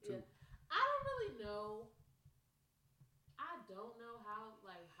was coming too. Yeah. I don't really know. I don't know how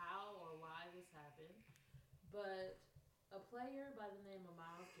or why this happened. But a player by the name of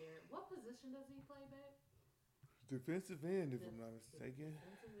Myles Garrett, what position does he play back? Defensive end, if I'm not mistaken.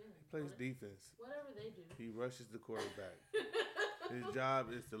 He plays defense. Whatever they do. He rushes the quarterback. His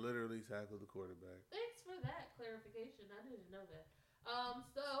job is to literally tackle the quarterback. Thanks for that clarification. I didn't know that.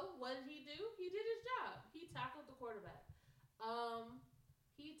 So what did he do? He did his job. He tackled the quarterback.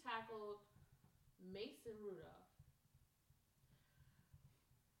 He tackled Mason Rudolph.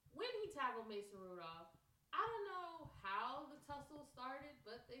 When he tackled Mason Rudolph, I don't know how the tussle started,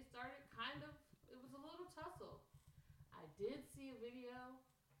 but they started it was a little tussle. I did see a video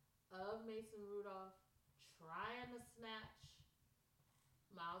of Mason Rudolph trying to snatch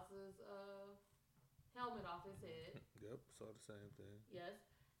Miles's helmet off his head. Yep, saw the same thing. Yes.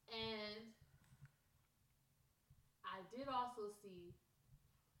 And I did also see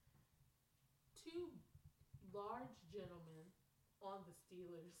two large gentlemen on the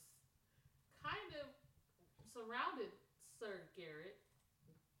Steelers kind of surrounded Sir Garrett.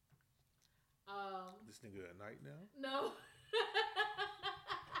 This nigga at night now? No.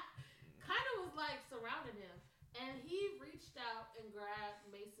 Kind of was like surrounding him. And he reached out and grabbed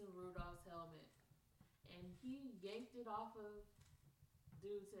Mason Rudolph's helmet. And he yanked it off of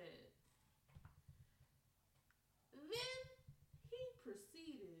dude's head. Then he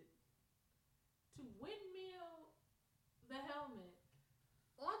proceeded to windmill the helmet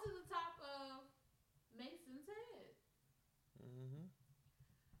onto the top of Mason's head. Mm-hmm.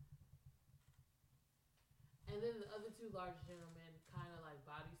 And then the other two large gentlemen kind of like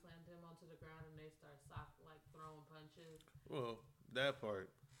body slammed him onto the ground, and they start throwing punches. Well, that part.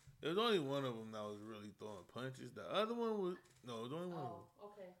 There was only one of them that was really throwing punches. The other one was it was only one of them.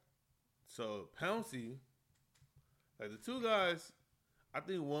 Oh, okay. So Pouncey, like the two guys, I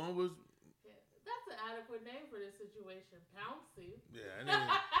think one was. Yeah, that's an adequate name for this situation, Pouncey. Yeah,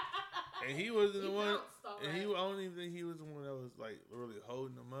 and he wasn't the one. And I don't even think he was the one that was like really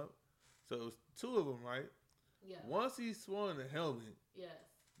holding them up. So it was two of them, right? Yeah. Once he swung the helmet, yes,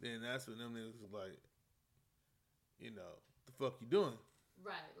 then that's when them niggas was like, the fuck you doing?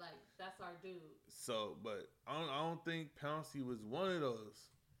 Right, like that's our dude. So, but I don't think Pouncey was one of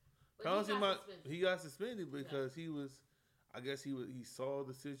those. But Pouncey he got suspended because he was, I guess he saw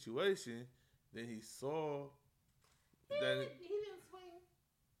the situation, then he saw that he didn't swing.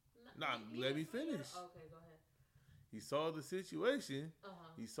 Let me finish. Okay, go ahead. He saw the situation.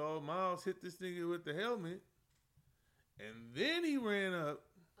 Uh-huh. He saw Miles hit this nigga with the helmet, and then he ran up,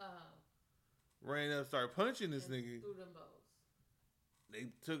 started punching this nigga. Threw them bows. They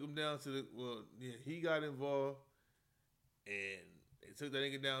took him down to he got involved, and they took that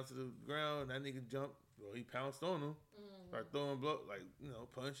nigga down to the ground. That nigga jumped. Well, he pounced on him, started throwing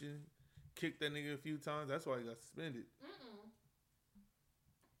punching, kicked that nigga a few times. That's why he got suspended.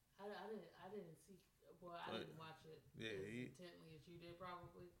 I didn't see. Well, I didn't watch it as intently as you did,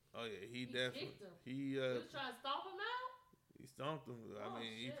 probably. Oh yeah, he definitely. Kicked him. He was trying to stomp him out. He stomped him. Oh,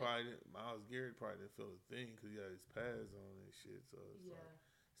 he probably didn't. Myles Garrett probably didn't feel a thing because he had his pads on and shit. So it's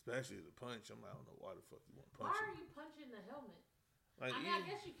especially the punch. I'm like, I don't know why the fuck you want to punch. Why are you punching the helmet? Like, I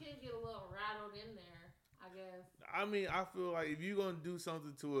guess you can get a little rattled in there. I guess. I feel like if you're gonna do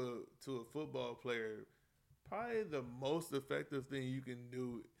something to a football player, probably the most effective thing you can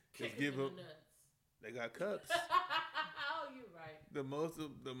do is give them. They got cups. Oh, you're right. The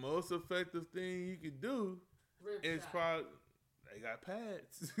most effective thing you can do is probably they got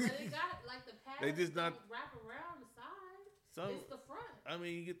pads. They got like the pads. They just not wrap around the side. It's the front.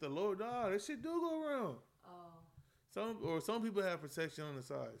 You get the lower dog. That shit do go around. Oh. Some people have protection on the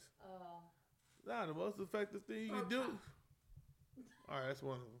sides. Oh. Nah, the most effective thing you can do. All right, that's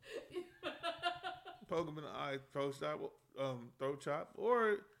one of them. Poke him in the eye, throat chop,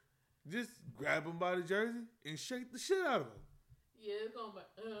 or just grab him by the jersey and shake the shit out of him. Yeah, it's going back.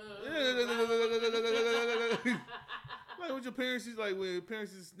 Like with your parents, like when your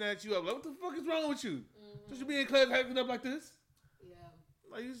parents just snatch you up. Like, what the fuck is wrong with you? Mm-hmm. You being acting up like this? Yeah.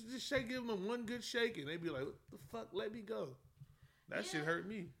 Like you just give them one good shake and they be like, what the fuck? Let me go. That shit hurt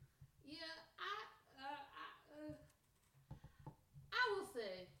me. Yeah, I will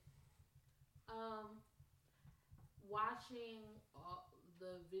say, watching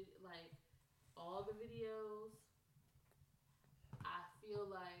all the videos, I feel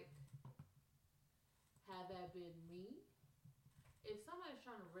like had that been me, if somebody's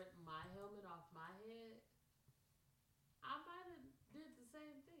trying to rip my helmet off my head, I might have did the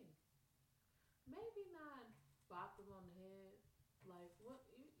same thing. Maybe not bop them on the head. Like what?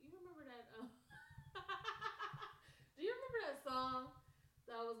 You remember that? Do you remember that song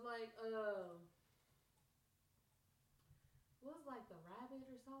that was like was like the rabbit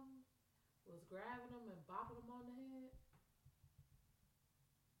or something was grabbing them and bopping them on the head?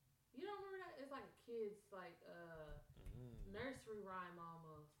 You don't remember that? It's like a kid's like nursery rhyme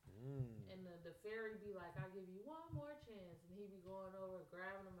almost. And the fairy be like, I'll give you one more chance. And he be going over,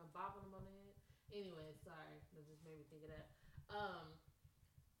 grabbing them and bopping them on the head. Anyway, sorry. That just made me think of that.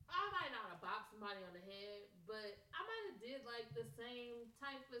 I might not have bopped somebody on the head, but I might have did like the same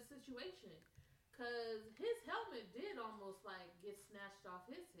type of situation. Because his helmet did almost like get snatched off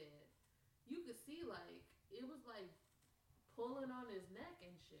his head. You could see like, it was like pulling on his neck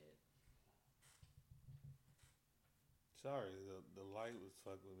and shit. Sorry, the light was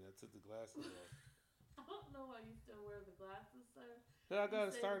fucking with me. I took the glasses off. I don't know why you still wear the glasses, sir. I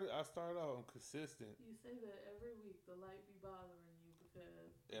started out. I'm consistent. You say that every week. The light be bothering you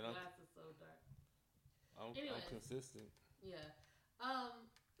because the glass is so dark. I'm consistent. Yeah.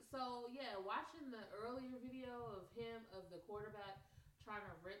 So yeah, watching the earlier video of the quarterback trying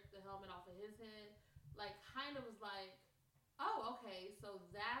to rip the helmet off of his head, like kind of was like, oh, okay, so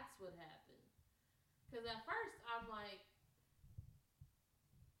that's what happened. Because at first I'm like,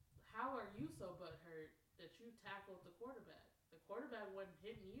 how are you so butthurt that you tackled the quarterback? The quarterback wasn't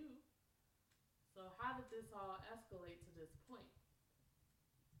hitting you. So how did this all escalate to this point?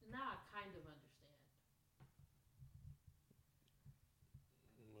 Now I kind of understand.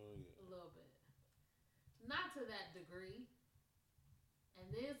 Oh, yeah. A little bit. Not to that degree. And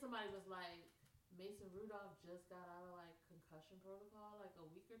then somebody was like, Mason Rudolph just got out of like concussion protocol like a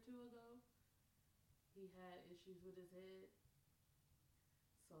week or two ago. He had issues with his head.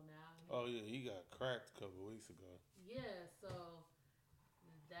 So now he got cracked a couple weeks ago. Yeah, so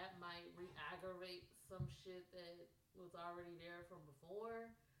that might re-aggravate some shit that was already there from before,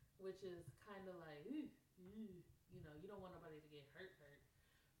 which is kind of like, you don't want nobody to get hurt.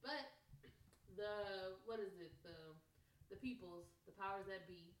 But the peoples, the powers that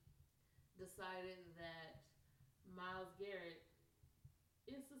be, decided that Myles Garrett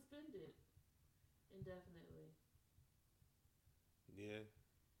is suspended indefinitely. Yeah.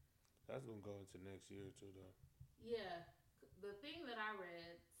 That's going to go into next year too, though. Yeah. The thing that I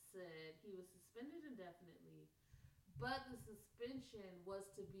read said he was suspended indefinitely, but the suspension was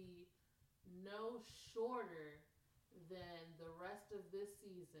to be no shorter than the rest of this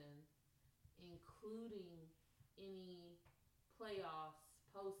season, including any playoffs,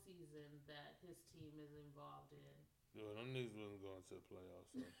 postseason that his team is involved in. Yeah, them niggas wasn't going to the playoffs.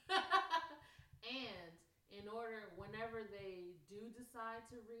 So. And in order, whenever they do decide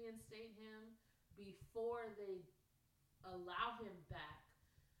to reinstate him, before they allow him back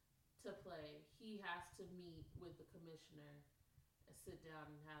to play, he has to meet with the commissioner, sit down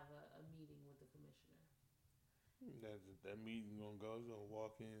and have a meeting with the commissioner. That meeting gonna go. He's gonna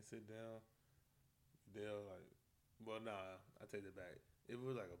walk in, sit down. They'll like, well, nah, I take it back. If it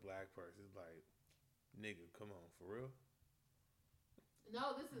was like a black person, it's like, nigga, come on, for real?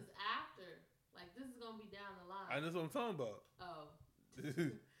 No, this is after. Like, this is gonna be down the line. That's what I'm talking about. Oh.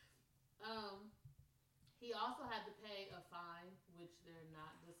 He also had to pay a fine, which they're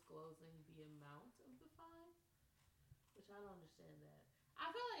not disclosing the amount of the fine, which I don't understand that. I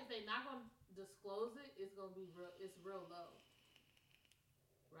feel like if they're not gonna disclose it, it's gonna be real low,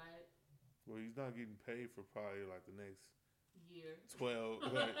 right? Well, he's not getting paid for probably like the next year, 12.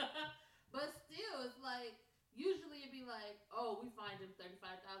 Like. But still, it's like usually it'd be like, oh, we fined him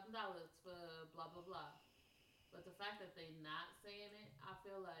 $35,000 for blah blah blah. But the fact that they're not saying it, I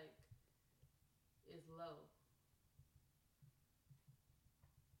feel like is low.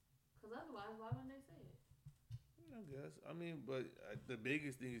 Because otherwise, why wouldn't they say it? I guess. I mean, but the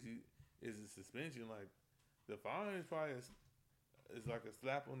biggest thing is is a suspension. Like the fine is probably is like a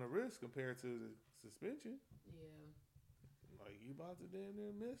slap on the wrist compared to the suspension. Yeah. Like you about to damn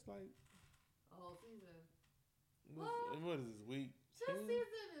near miss like a whole season. What is this week? This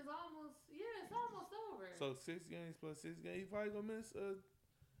season is almost it's almost over. So 6 games plus 6 games, he probably gonna miss. The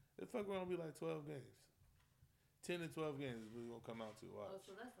fuck around be like 12 games. 10 to 12 games is gonna come out to watch. Oh,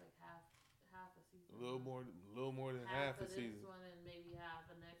 so that's like half a season. A little more than half a season. This one and maybe half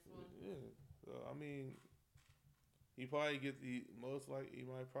the next one. Yeah. So I mean, he might get to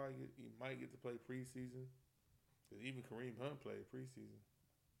play preseason. Cause even Kareem Hunt played preseason.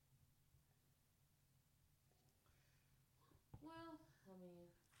 Well, I mean,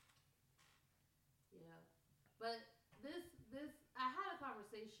 yeah, but this I had a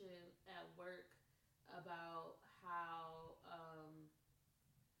conversation at work about how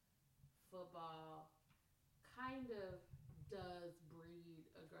football kind of does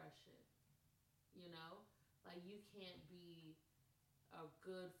breed aggression. You know, like you can't be a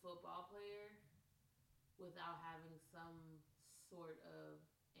good football player without having some sort of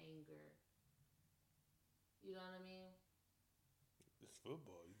anger. You know what I mean? It's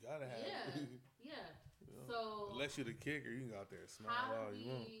football. You gotta have it. Yeah. You know, so unless you're the kicker, you can go out there and smile all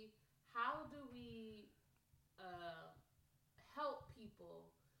you want. How do we help people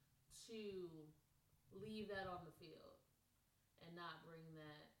to leave that on the field and not bring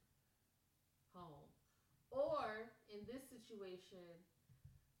that home? Or in this situation,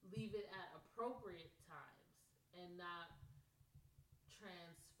 leave it at appropriate times and not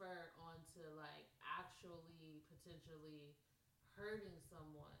transfer onto like actually potentially hurting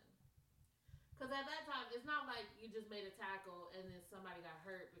someone. Because at that time, it's not like you just made a tackle and then somebody got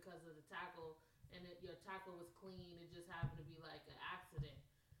hurt because of the tackle and your tackle was clean. It just happened to be like an accident.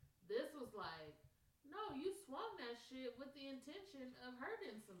 This was like, no, you swung that shit with the intention of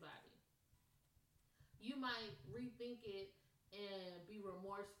hurting somebody. You might rethink it and be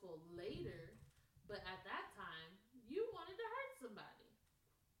remorseful later, but at that time, you wanted to hurt somebody.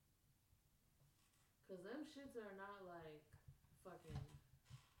 Because them shits are not like fucking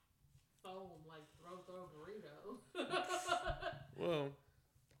foam like throw burrito. Well,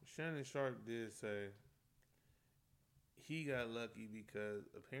 Shannon Sharp did say he got lucky because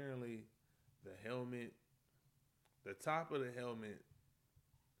apparently the top of the helmet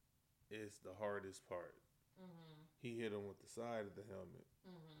is the hardest part. Mm-hmm. He hit him with the side of the helmet.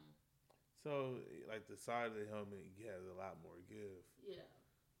 Mm-hmm. So, like the side of the helmet has a lot more give. Yeah.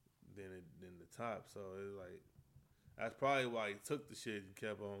 Than the top. So it's like that's probably why he took the shit and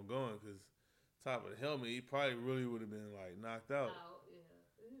kept on going, because top of the helmet, he probably really would have been like knocked out.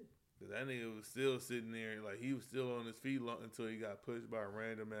 Because that nigga was still sitting there, like he was still on his feet until he got pushed by a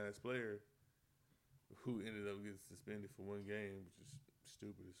random ass player who ended up getting suspended for 1 game, which is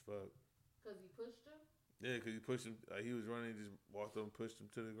stupid as fuck. Because he pushed him? Yeah, because he pushed him. Like he was running, just walked up and pushed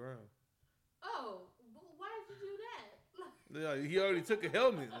him to the ground. Oh, why did you do that? Yeah, he already took a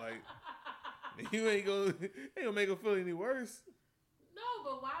helmet. Like you ain't gonna make him feel any worse. No,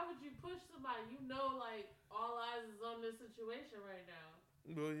 but why would you push somebody? You know, like all eyes is on this situation right now.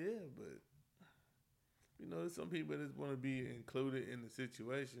 Well, yeah, but you know, there's some people that just want to be included in the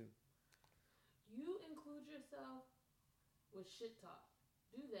situation. You include yourself with shit talk.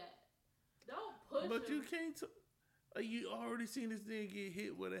 Do that. Don't push. But you can't. You already seen this thing get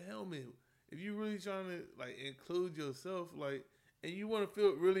hit with a helmet. If you really trying to like include yourself, like, and you want to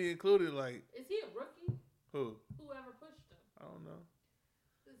feel really included, like, is he a rookie? Who? Whoever pushed him. I don't know.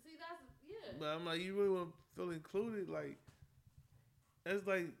 See, that's But I'm like, you really want to feel included, like, that's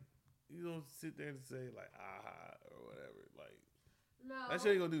like you don't sit there and say like aha or whatever, like. No. That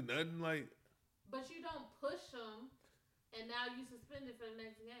shit ain't gonna do nothing, like. But you don't push him, and now you suspended for the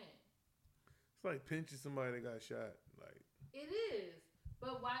next game. It's like pinching somebody that got shot, like. It is.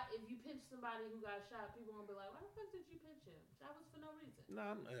 But why, if you pinch somebody who got shot, people gonna be like, why the fuck did you pinch him? That was for no reason.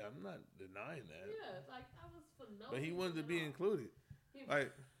 No, I'm not denying that. Yeah, it's like, that was for no reason. But he wanted to be included. Like,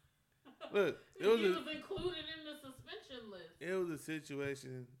 look, he was included in the suspension list. It was a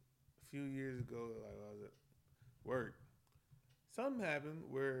situation a few years ago, like I was at work. Something happened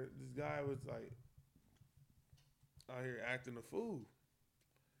where this guy was like out here acting a fool.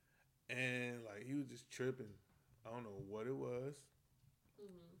 And like he was just tripping. I don't know what it was.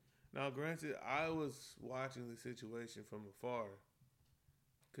 Mm-hmm. Now, granted, I was watching the situation from afar.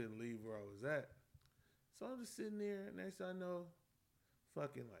 Couldn't leave where I was at. So I'm just sitting there, and next thing I know,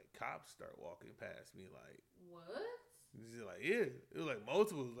 fucking like cops start walking past me like. What? It's just like, yeah. It was like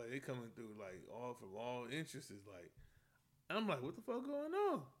multiple, like they coming through like all from all interests. Like, and I'm like, what the fuck going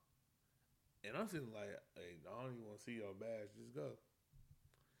on? And I'm sitting like, hey, I don't even want to see y'all badge. Just go.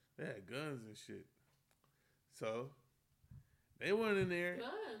 They had guns and shit. So they went in there.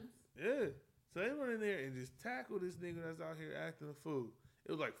 Guns? Yeah. So they went in there and just tackled this nigga that's out here acting a fool.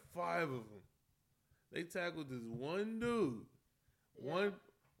 It was like 5 of them. They tackled this one dude. Yeah.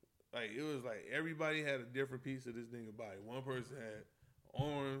 It was like everybody had a different piece of this nigga body. One person had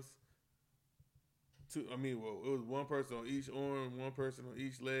arms. It was one person on each arm, one person on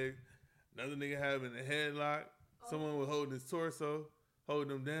each leg. Another nigga having a headlock. Oh. Someone was holding his torso,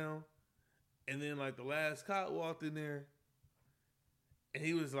 holding him down. And then like the last cop walked in there, and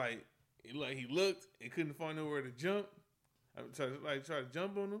he was like he looked and couldn't find nowhere to jump. I tried to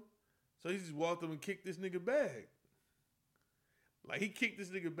jump on him. So he just walked up and kicked this nigga bag. Like he kicked this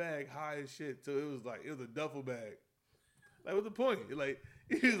nigga bag high as shit. So it was a duffel bag. Like what's the point? Like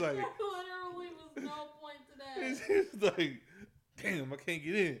he was like literally was no point to that. He was like, damn, I can't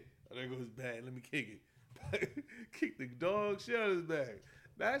get in. Oh, there goes his bag. Let me kick it. Kick the dog shit out of his bag.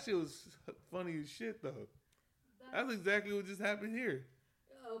 That shit was funny as shit though. That's exactly what just happened here.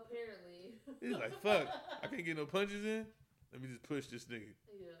 Apparently. He's like, fuck, I can't get no punches in. Let me just push this nigga.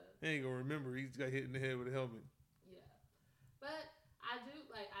 Yeah. He ain't gonna remember. He just got hit in the head with a helmet. Yeah. But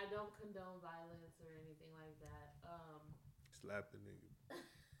I don't condone violence or anything like that. Slap the nigga.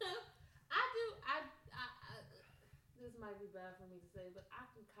 I do. I this might be bad for me to say, but I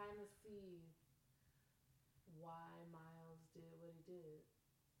can kind of see why Miles did what he did.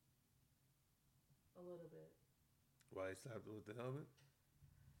 A little bit. Why he slapped him with the helmet?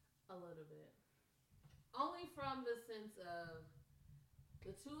 A little bit. Only from the sense of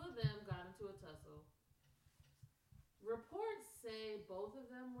the two of them got into a tussle. Reports say both of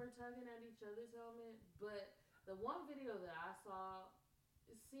them were tugging at each other's helmet, but the one video that I saw,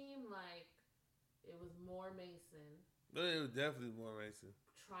 it seemed like it was more Mason. No, it was definitely more Mason.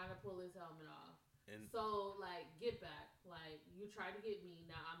 Trying to pull his helmet off. And so, get back. You tried to get me,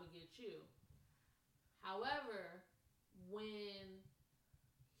 now I'm going to get you. However, when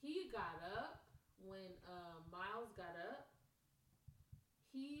he got up, when Miles got up,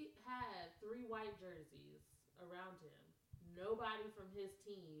 he had 3 white jerseys around him. Nobody from his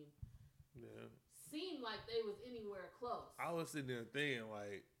team seemed like they was anywhere close. I was sitting there thinking,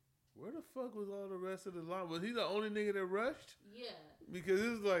 where the fuck was all the rest of the line? Was he the only nigga that rushed? Yeah. Because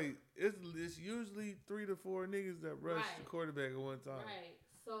it's usually 3 to 4 niggas that rush the quarterback at one time. Right.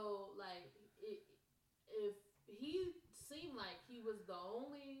 So, if he seemed like he was the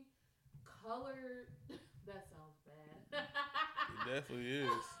only colored... That sounds bad. He definitely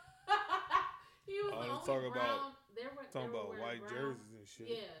is. He was the only brown... Talking about white jerseys and shit.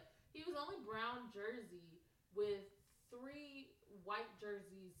 Yeah. He was the only brown jersey with 3 white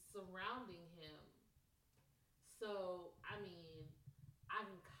jerseys surrounding him. So, I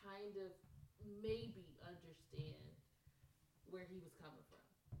can kind of maybe understand where he was coming from.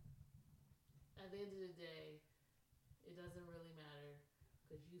 At the end of the day, it doesn't really matter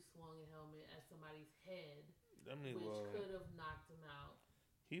because you swung a helmet at somebody's head, which could have knocked him out.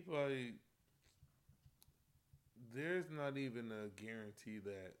 He probably... There's not even a guarantee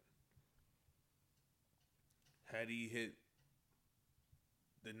that had he hit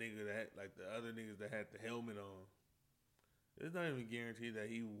the nigga the other niggas that had the helmet on, there's not even a guarantee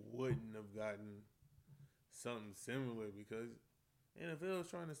that he wouldn't have gotten something similar because NFL is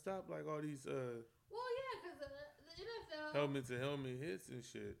trying to stop all these because the NFL helmet to helmet hits and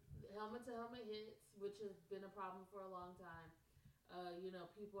shit. Helmet to helmet hits, which has been a problem for a long time.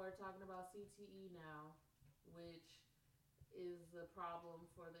 People are talking about CTE now, which is a problem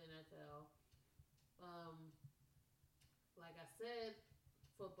for the NFL. Like I said,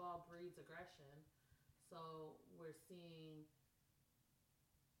 football breeds aggression. So we're seeing,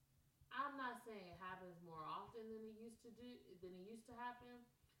 I'm not saying it happens more often than it used to happen,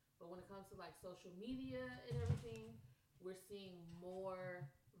 but when it comes to social media and everything, we're seeing more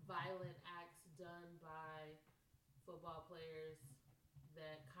violent acts done by football players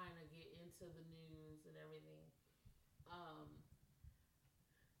that kind of get into the news and everything.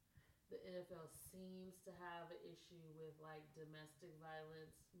 The NFL seems to have an issue with domestic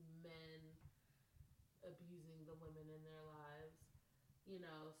violence, men abusing the women in their lives,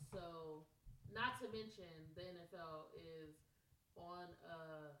 so not to mention the NFL is on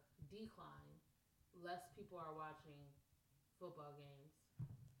a decline. Less people are watching football games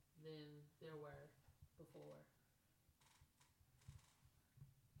than there were before.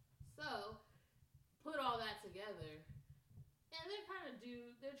 So put all that together, and they're trying to do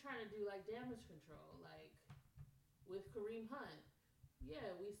damage control, with Kareem Hunt.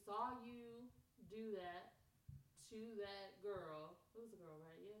 Yeah, we saw you do that to that girl. It was a girl,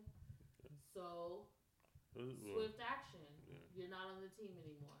 right? Yeah. So swift action. Yeah. You're not on the team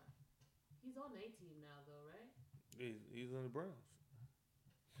anymore. He's on a team now, though, right? He's on the Browns.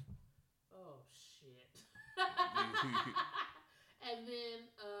 Oh, shit. And then,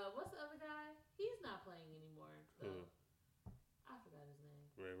 what's the other guy? He's not playing anymore, though. I forgot his name.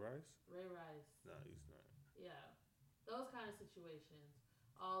 Ray Rice? Ray Rice. No, he's not. Yeah. Those kind of situations.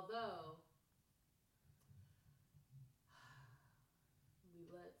 Although, we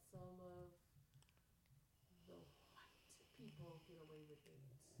let some of the white people get away with it.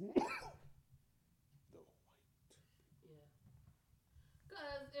 The white. Yeah.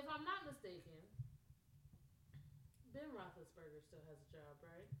 Because, if I'm not mistaken, Ben Roethlisberger still has a job,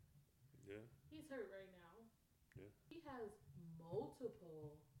 right? Yeah. He's hurt right now. Yeah. He has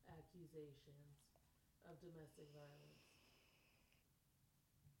multiple accusations of domestic violence.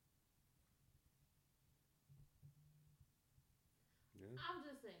 Yeah. I'm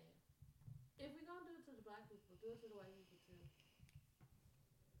just saying, if we're going to do it to the black people, do it to the white people too.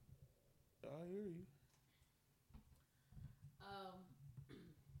 I hear you.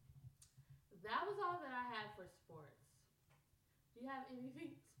 That was all that I had for sports. Do you have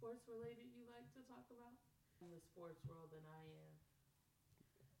anything sports related you like to talk about? In the sports world than I am.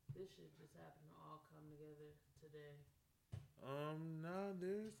 This shit just happened to all come together today. No,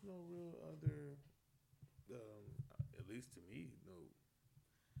 there's no real other, at least to me, no.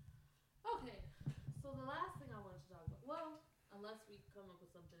 Okay, so the last thing I wanted to talk about, well, unless we come up with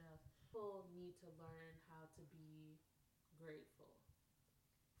something else, people need to learn how to be grateful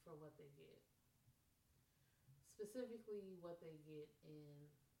for what they get. Specifically, what they get in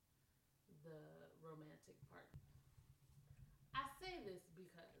the romantic part. I say this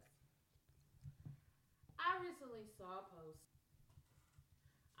because I recently saw a post.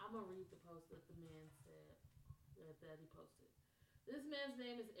 I'm going to read the post that the man said, that he posted. This man's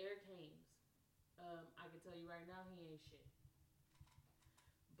name is Eric Hames. I can tell you right now, he ain't shit.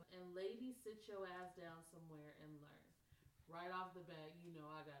 And ladies, sit your ass down somewhere and learn. Right off the bat, you know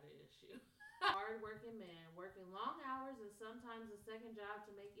I got an issue. Hard-working man, working long hours and sometimes a second job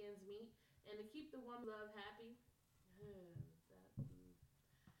to make ends meet and to keep the one love happy.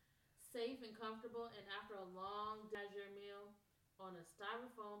 Safe and comfortable, and after a long dinner meal on a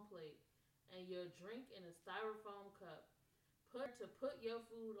styrofoam plate and your drink in a styrofoam cup, put your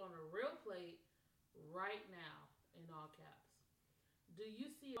food on a real plate right now, in all caps. Do you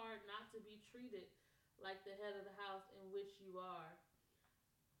see it hard not to be treated like the head of the house in which you are?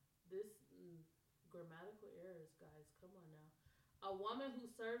 This grammatical errors, guys. Come on now. A woman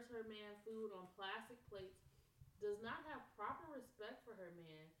who serves her man food on plastic plates does not have proper respect for her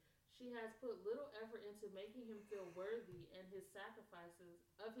man. She has put little effort into making him feel worthy and his sacrifices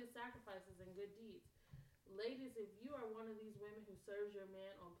and good deeds. Ladies, if you are one of these women who serves your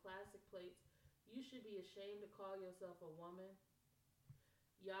man on plastic plates, you should be ashamed to call yourself a woman.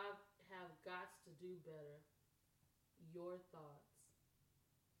 Y'all have got to do better. Your thoughts.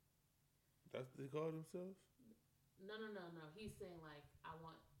 That's what they call themselves? No. He's saying, like, I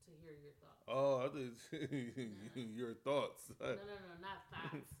want to hear your thoughts. Oh, I thought your thoughts. No, not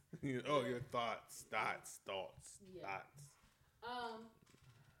thoughts. Oh, your thoughts. Thoughts. Yeah.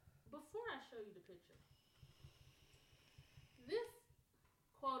 Before I show you the picture, this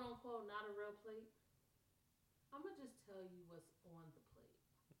quote unquote not a real plate, I'm going to just tell you what's on the plate.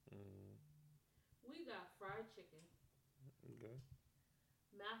 We got fried chicken. Okay.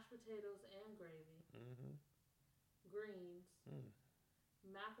 Mashed potatoes and gravy. Greens.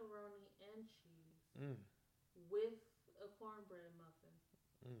 Macaroni and cheese. With a cornbread muffin.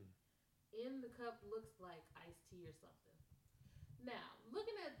 In the cup looks like iced tea or something. Now,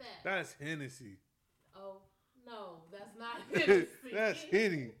 looking at that. That's Hennessy. Oh, no, that's not Hennessy. That's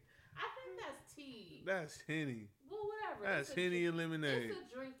Henny. I think that's tea. That's Henny. Well, whatever. That's Henny and lemonade. It's a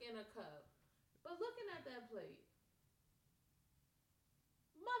drink in a cup. But looking at that plate,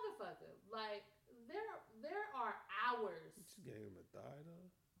 motherfucker, like, there are hours. You just gave him a thigh, though?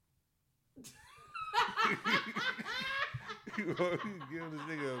 You giving this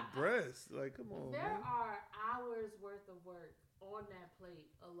nigga a breast. Like, come on, There man. are hours worth of work on that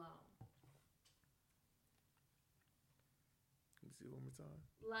plate alone. Let me see it one more time.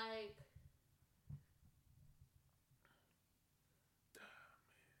 Like,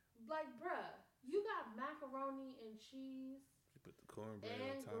 bruh, you got macaroni and cheese. You put the cornbread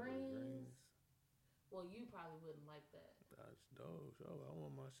on top of the greens. Well, you probably wouldn't like that. I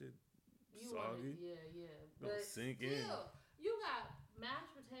want my shit soggy. Yeah. But sink still, in. You got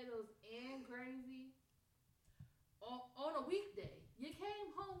mashed potatoes and gravy on a weekday. You came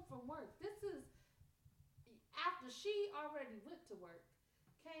home from work. This is after she already went to work.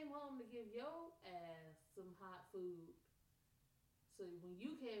 Came home to give your ass some hot food so So when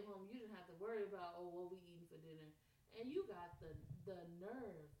you came home, you didn't have to worry about, oh, what we eating for dinner. And you got the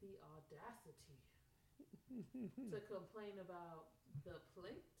nerve, the audacity to complain about the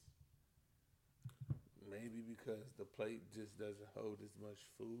plate. Maybe because the plate just doesn't hold as much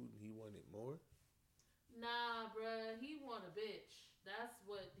food and he wanted more. Nah, bruh, he want a bitch. That's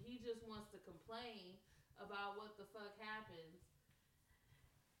what he just wants to complain about what the fuck happens.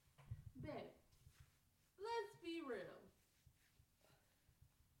 Babe, let's be real.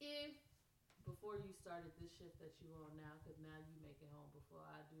 If before you started this shift that you on now, because now you make it home before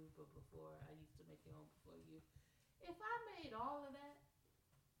I do, but before I used to make it home before you. If I made all of that,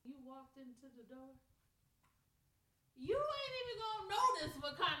 you walked into the door, you ain't even gonna notice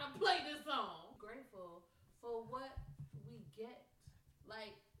what kind of plate it's on. Grateful for what we get.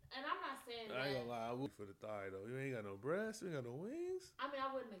 Like, and I'm not saying that. I ain't gonna lie, I would for the thigh though. You ain't got no breasts, you ain't got no wings. I mean,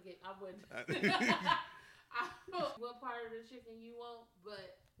 I wouldn't. I wouldn't. I know what part of the chicken you want,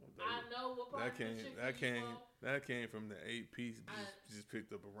 but I know what part of the chicken you want. That came from the 8-piece. Just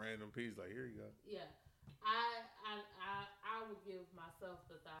picked up a random piece. Like, here you go. Yeah, I would give myself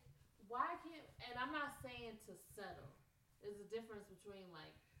the thigh. Why can't? And I'm not saying to settle. There's a difference between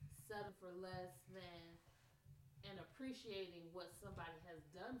like settling for less than and appreciating what somebody has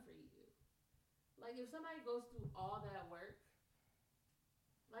done for you. Like if somebody goes through all that work,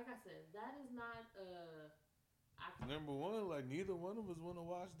 like I said, that is not Number one, like neither one of us want to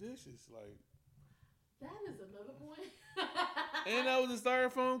wash dishes. Like that is another point. And that was a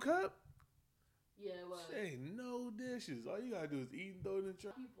styrofoam cup. Yeah, it was. Ain't no dishes. All you gotta do is eat and throw it in the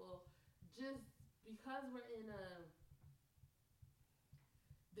trash. People, just because we're in this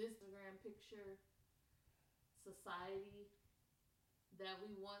Instagram picture society that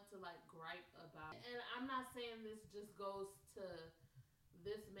we want to like gripe about. And I'm not saying this just goes to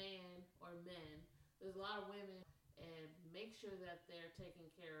this man or men. There's a lot of women and make sure that they're taken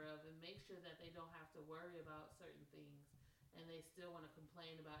care of and make sure that they don't have to worry about certain things and they still want to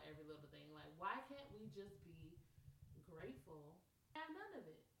complain about every little thing. Like, why can't we just be grateful? Have none of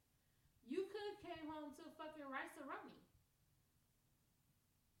it. You could have came home to fucking rice-a-roni.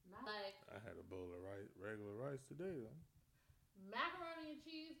 Not like I had a bowl of rice, regular rice today though. Macaroni and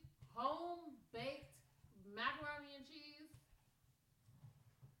cheese, home baked macaroni and cheese.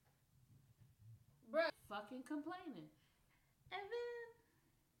 Bruh, fucking complaining. And then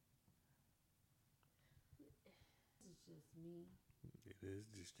it's just me. It is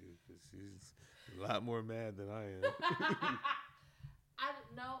just you, because she's a lot more mad than I am. I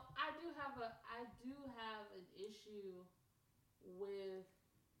do have an issue with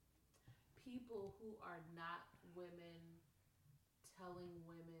people who are not women telling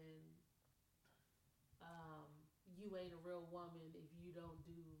women, you ain't a real woman if you don't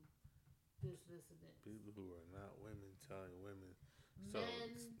do this, and this. People who are not women telling women.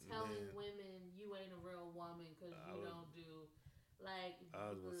 Men telling women you ain't a real woman because you don't do, like. I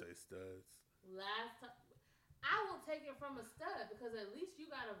was going to say studs. Last time, I will take it from a stud because at least you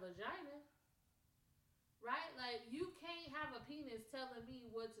got a vagina. Right? Like, you can't have a penis telling me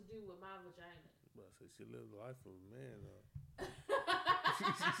what to do with my vagina. Well, so she lived the life of a man, though.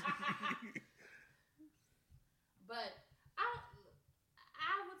 But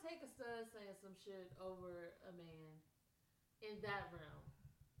I would take a stud saying some shit over a man in that realm,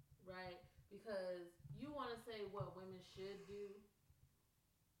 right? Because you want to say what women should do.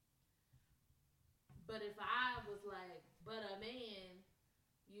 But if I was like, but a man,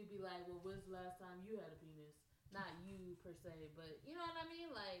 you'd be like, well, when's the last time you had a penis? Not you per se, but you know what I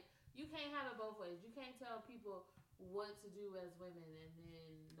mean? Like, you can't have it both ways. You can't tell people what to do as women and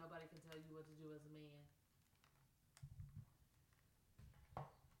then nobody can tell you what to do as a man.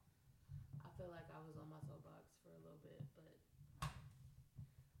 I feel like I was on my soapbox for a little bit, but...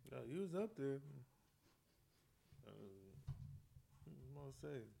 No, you was up there. What am I going to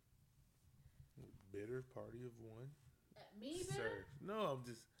say? Bitter party of one. Me bitter? No,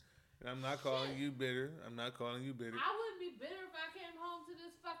 I'm not calling you bitter. I'm not calling you bitter. I wouldn't be bitter if I came home to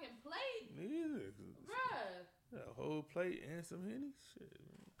this fucking plate. Me either. Bruh. A whole plate and some Henny? Shit,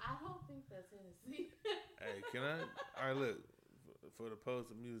 man. I don't think that's Hennessy. Hey, can I? All right, look. For the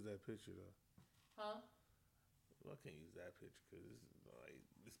post, I'm use that picture, though. Huh? Well, I can't use that picture because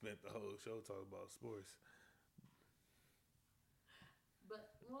we spent the whole show talking about sports.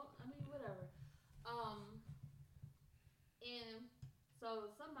 But, well, I mean, whatever. And so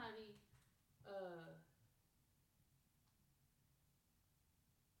somebody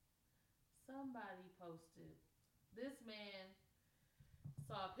posted, this man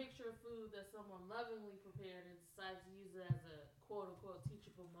saw a picture of food that someone lovingly prepared and decided to use it as a quote-unquote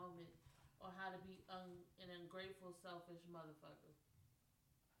teachable moment on how to be an ungrateful, selfish motherfucker.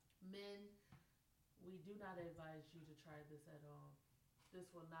 Men, we do not advise you to try this at all. This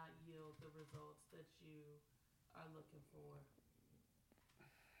will not yield the results that you are looking for.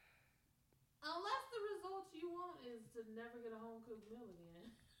 Unless the results you want is to never get a home cooked meal again.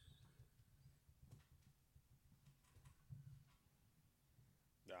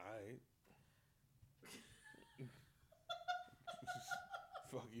 Alright.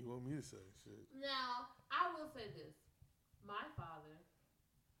 Fuck you want me to say shit. Now, I will say this. My father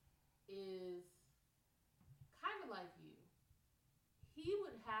is kind of like you. He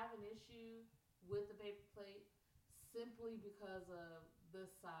would have an issue with the paper plate simply because of the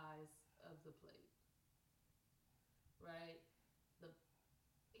size of the plate. Right?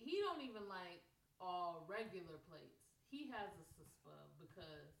 He don't even like all regular plates. He has a suspa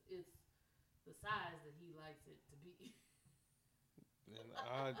because it's the size that he likes it to be. And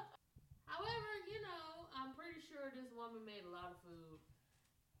However, I'm pretty sure this woman made a lot of food.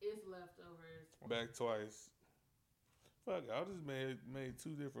 It's leftovers. Back twice. Fuck, I just made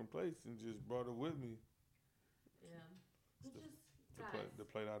 2 different plates and just brought it with me. Yeah. The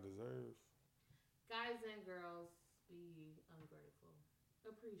plate I deserve. Guys and girls, be ungrateful.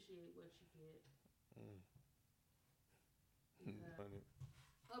 Appreciate what you get. Funny.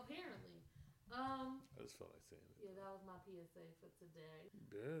 Apparently. I just felt like saying it. Yeah, that was my PSA for today.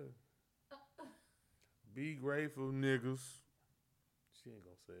 Yeah. Be grateful, niggas. She ain't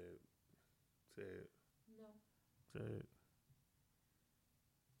gonna say it. Say it. No. Say it.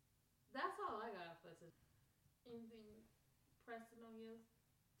 That's all I got for today. Anything pressing on your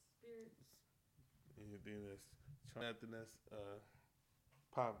spirit? Anything that's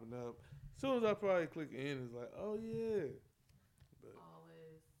popping up. As soon as I probably click in, it's like, oh yeah. But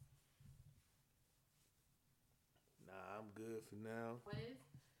always. Nah, I'm good for now. Always.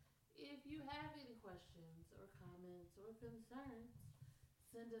 If you have any questions or comments or concerns,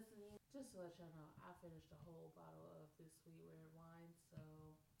 send us an email. Just to let y'all know, I finished a whole bottle of this sweet red wine, so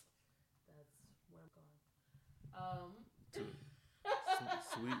that's where I'm going.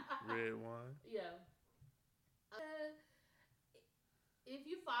 Sweet red wine. Yeah. If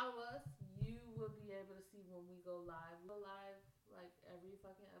you follow us, you will be able to see when we go live. We go live like every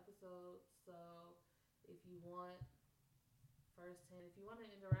fucking episode. So if you want firsthand, if you want to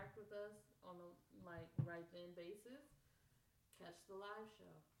interact with us on a right then basis, catch the live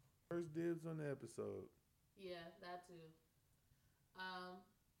show. First dibs on the episode. Yeah, that too.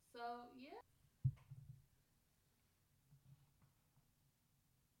 So yeah.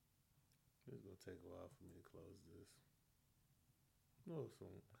 It's gonna take a while for me to close this. No,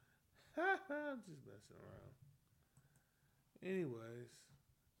 soon. I'm just messing around. Anyways,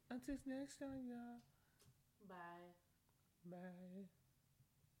 until next time, y'all. Bye. Bye.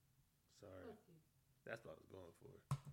 Sorry. Okay. That's what I was going for.